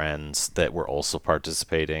your friends that were also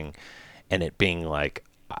participating, and it being like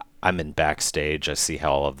I'm in backstage. I see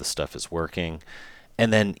how all of the stuff is working,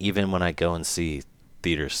 and then even when I go and see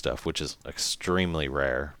theater stuff, which is extremely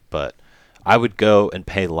rare, but I would go and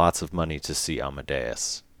pay lots of money to see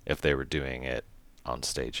Amadeus if they were doing it on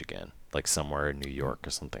stage again, like somewhere in New York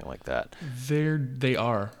or something like that. They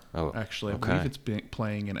are. Oh, actually, okay. I believe it's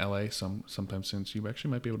playing in LA sometime soon, so you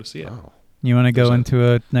actually might be able to see it. Oh. You want to go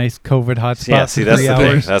into a nice COVID hotspot? Yeah, see, for that's 3 the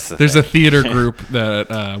hours? thing. That's the There's thing. a theater group that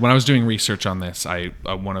when I was doing research on this,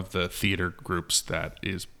 one of the theater groups that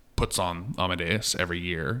puts on Amadeus every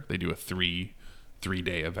year. They do a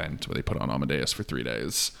three-day event where they put on Amadeus for 3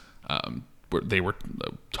 days. Where they were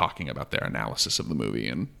talking about their analysis of the movie,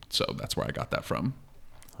 and so that's where I got that from.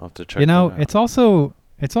 I'll have to check You know, that out.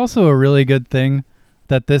 it's also a really good thing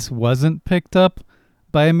that this wasn't picked up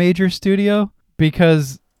by a major studio,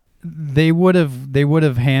 because they would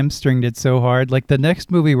have hamstringed it so hard. Like the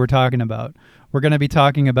next movie we're talking about, we're going to be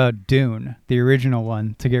talking about Dune, the original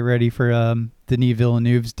one, to get ready for Denis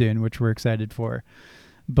Villeneuve's Dune, which we're excited for.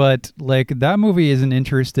 But like that movie is an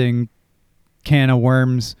interesting can of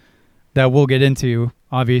worms that we'll get into,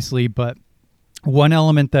 obviously. But one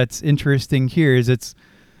element that's interesting here is it's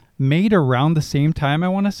made around the same time, I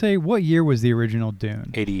want to say. What year was the original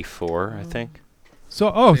Dune? 84, I think.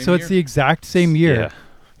 So Same it's year. the exact same year. Yeah.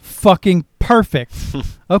 Fucking perfect.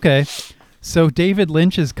 Okay. So David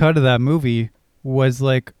Lynch's cut of that movie was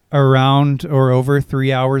like around or over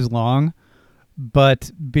 3 hours long,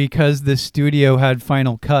 but because the studio had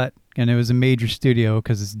Final Cut, and it was a major studio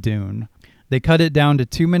because it's Dune, they cut it down to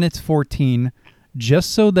 2 minutes 14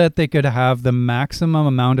 just so that they could have the maximum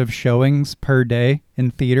amount of showings per day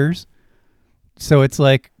in theaters. So it's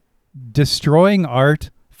like destroying art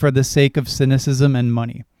for the sake of cynicism and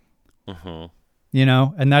money. You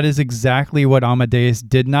know, and that is exactly what Amadeus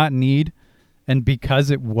did not need. And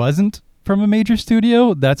because it wasn't from a major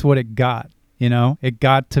studio, that's what it got. You know, it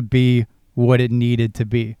got to be what it needed to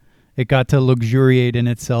be. It got to luxuriate in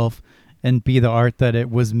itself and be the art that it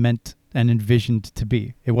was meant and envisioned to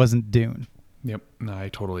be. It wasn't Dune. Yep. No, I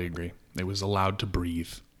totally agree. It was allowed to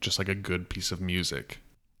breathe, just like a good piece of music.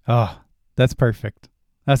 Oh, that's perfect.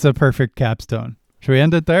 That's a perfect capstone. Should we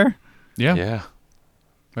end it there? Yeah. Yeah.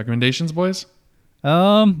 Recommendations, boys?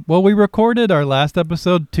 Well, we recorded our last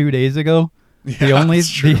episode 2 days ago. Yeah,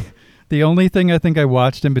 The only thing I think I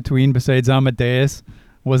watched in between besides Amadeus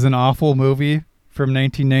was an awful movie from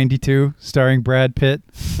 1992 starring Brad Pitt.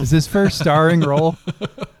 It's his first starring role.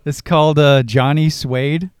 It's called Johnny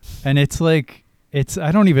Suede, and I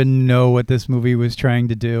don't even know what this movie was trying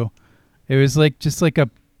to do. It was just like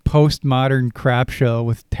a postmodern crap show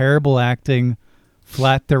with terrible acting,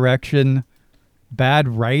 flat direction, bad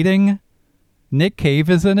writing. Nick Cave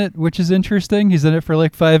is in it, which is interesting. He's in it for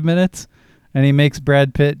like 5 minutes, and he makes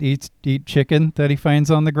Brad Pitt eat chicken that he finds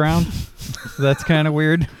on the ground. So that's kind of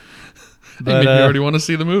weird. But, you already want to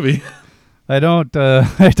see the movie. I don't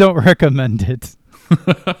recommend it.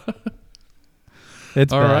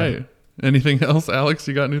 It's all bad. right. Anything else, Alex?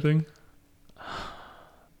 You got anything?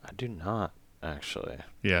 I do not, actually.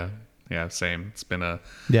 Yeah, same. It's been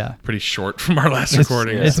pretty short from our last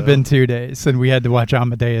recording. It's been 2 days, and we had to watch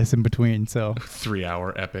Amadeus in between. So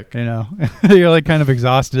 3-hour epic. You know, you're like kind of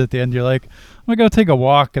exhausted at the end. You're like, I'm gonna go take a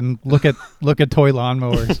walk and look at toy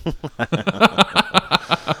lawnmowers.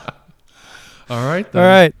 All right. Then. All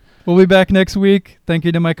right. We'll be back next week. Thank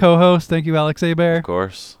you to my co-host. Thank you, Alex Abear. Of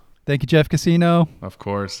course. Thank you, Jeff Casino. Of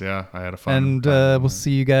course. Yeah, I had a fun. And we'll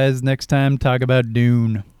see you guys next time. Talk about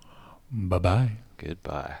Dune. Bye-bye.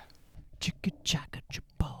 Goodbye. Chicka chaka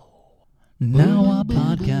chapo. Now our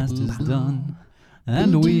podcast is done,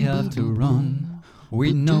 and we have to run.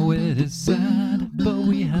 We know it is sad, but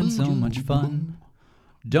we had so much fun.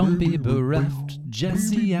 Don't be bereft,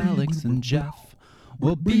 Jesse, Alex, and Jeff.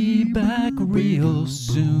 We'll be back real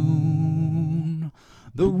soon.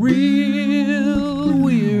 The Real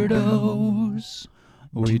Weirdos.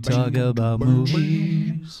 We talk about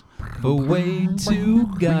movies for way too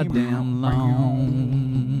goddamn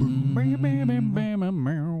long.